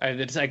more.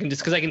 Because I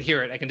can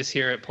hear it. I can just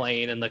hear it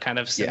playing and the kind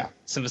of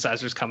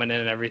synthesizers coming in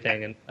and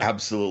everything. And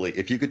Absolutely.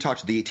 If you could talk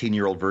to the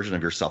 18-year-old version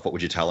of yourself, what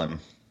would you tell him?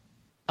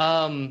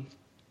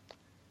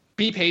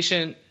 Be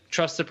patient,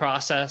 trust the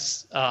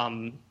process.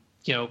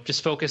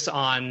 Just focus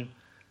on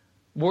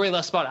worry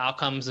less about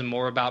outcomes and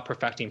more about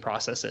perfecting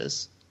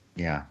processes.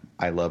 Yeah,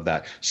 I love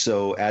that.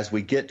 So as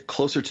we get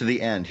closer to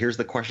the end, here's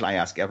the question I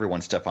ask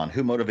everyone, Stefan.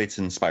 Who motivates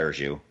and inspires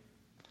you?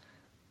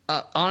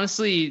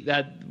 Honestly,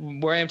 that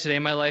where I am today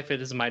in my life, it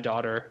is my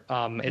daughter.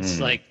 It's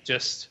like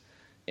just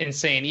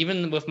insane.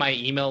 Even with my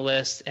email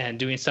list and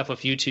doing stuff with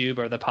YouTube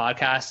or the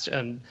podcast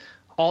and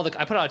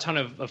I put out a ton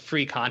of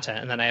free content,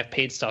 and then I have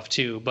paid stuff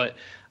too. But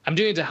I'm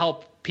doing it to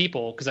help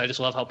people because I just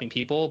love helping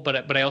people.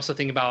 But I also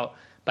think about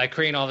by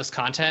creating all this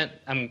content,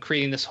 I'm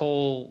creating this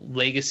whole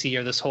legacy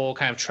or this whole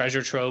kind of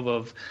treasure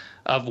trove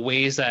of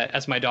ways that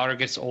as my daughter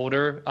gets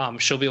older,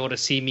 she'll be able to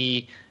see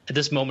me at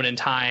this moment in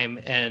time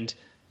and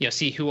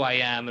see who I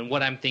am and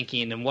what I'm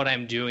thinking and what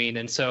I'm doing.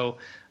 And so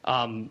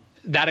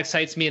that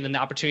excites me, and then the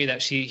opportunity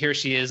that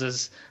she is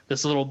as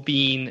this little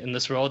being in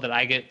this world that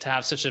I get to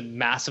have such a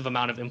massive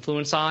amount of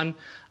influence on,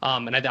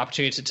 and I had the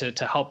opportunity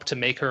to help to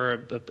make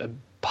her a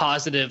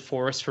positive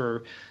force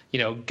for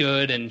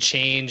good and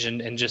change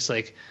and just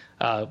like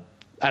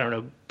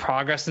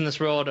progress in this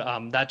world.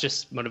 That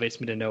just motivates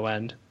me to no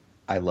end.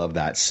 I love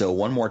that. So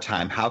one more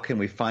time, how can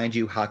we find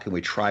you? How can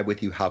we tribe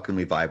with you? How can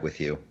we vibe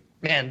with you?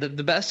 Man, the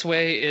best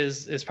way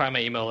is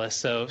probably my email list.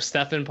 So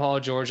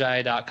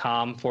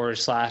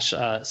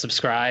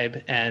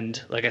stefanpaulgeorgi.com/subscribe.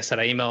 And like I said,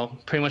 I email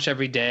pretty much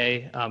every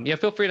day.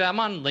 Feel free to. I'm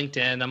on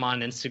LinkedIn. I'm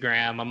on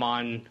Instagram. I'm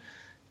on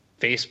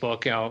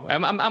Facebook.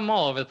 I'm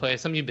all over the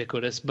place. I'm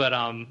ubiquitous. But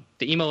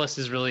the email list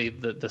is really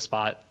the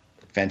spot.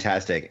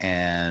 Fantastic.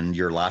 And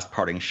your last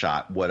parting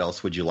shot, what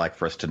else would you like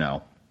for us to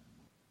know?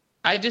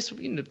 I just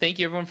thank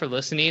you everyone for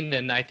listening.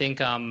 And I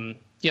think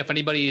if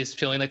anybody is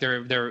feeling like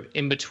they're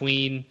in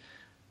between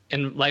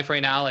in life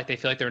right now, like they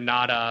feel like they're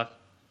not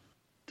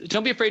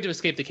don't be afraid to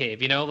escape the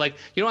cave. Like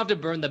you don't have to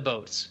burn the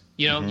boats.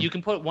 You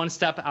can put one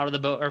step out of the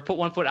boat or put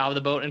 1 foot out of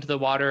the boat into the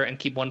water and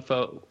keep one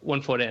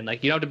foot in.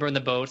 Like you don't have to burn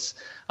the boats.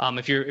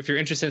 If you're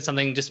interested in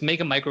something, just make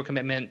a micro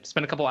commitment,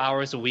 spend a couple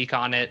hours a week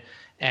on it,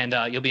 and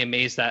you'll be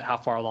amazed at how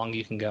far along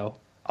you can go.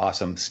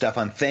 Awesome.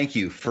 Stefan, thank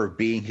you for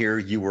being here.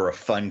 You were a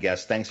fun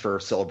guest. Thanks for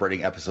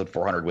celebrating episode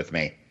 400 with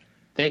me.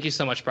 Thank you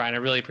so much, Brian. I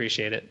really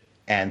appreciate it.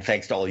 And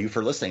thanks to all of you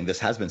for listening. This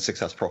has been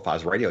Success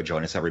Profiles Radio.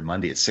 Join us every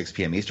Monday at 6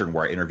 p.m. Eastern,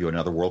 where I interview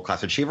another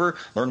world-class achiever,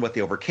 learn what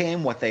they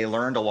overcame, what they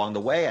learned along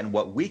the way, and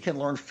what we can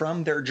learn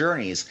from their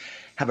journeys.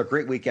 Have a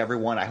great week,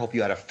 everyone. I hope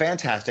you had a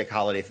fantastic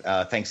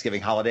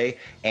Thanksgiving holiday,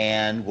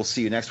 and we'll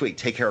see you next week.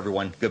 Take care,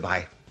 everyone.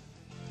 Goodbye.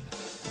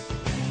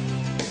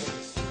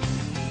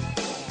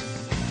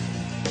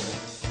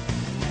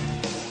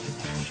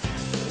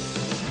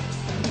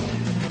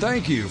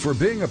 Thank you for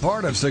being a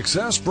part of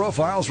Success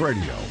Profiles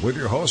Radio with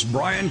your host,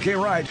 Brian K.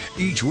 Wright.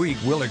 Each week,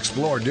 we'll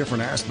explore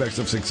different aspects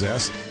of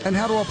success and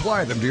how to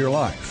apply them to your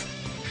life.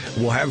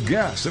 We'll have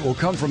guests that will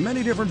come from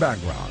many different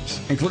backgrounds,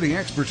 including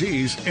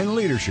expertise in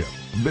leadership,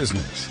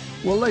 business,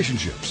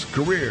 relationships,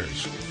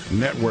 careers,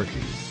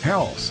 networking,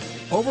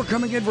 health,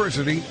 overcoming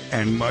adversity,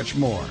 and much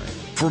more.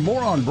 For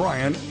more on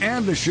Brian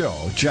and the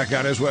show, check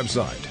out his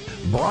website,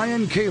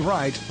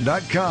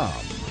 briankwright.com.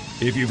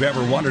 If you've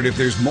ever wondered if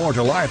there's more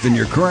to life than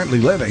you're currently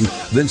living,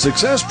 then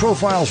Success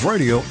Profiles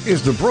Radio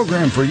is the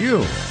program for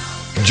you.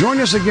 Join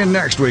us again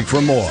next week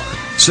for more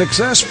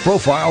Success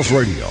Profiles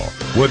Radio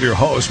with your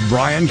host,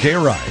 Brian K.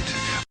 Wright.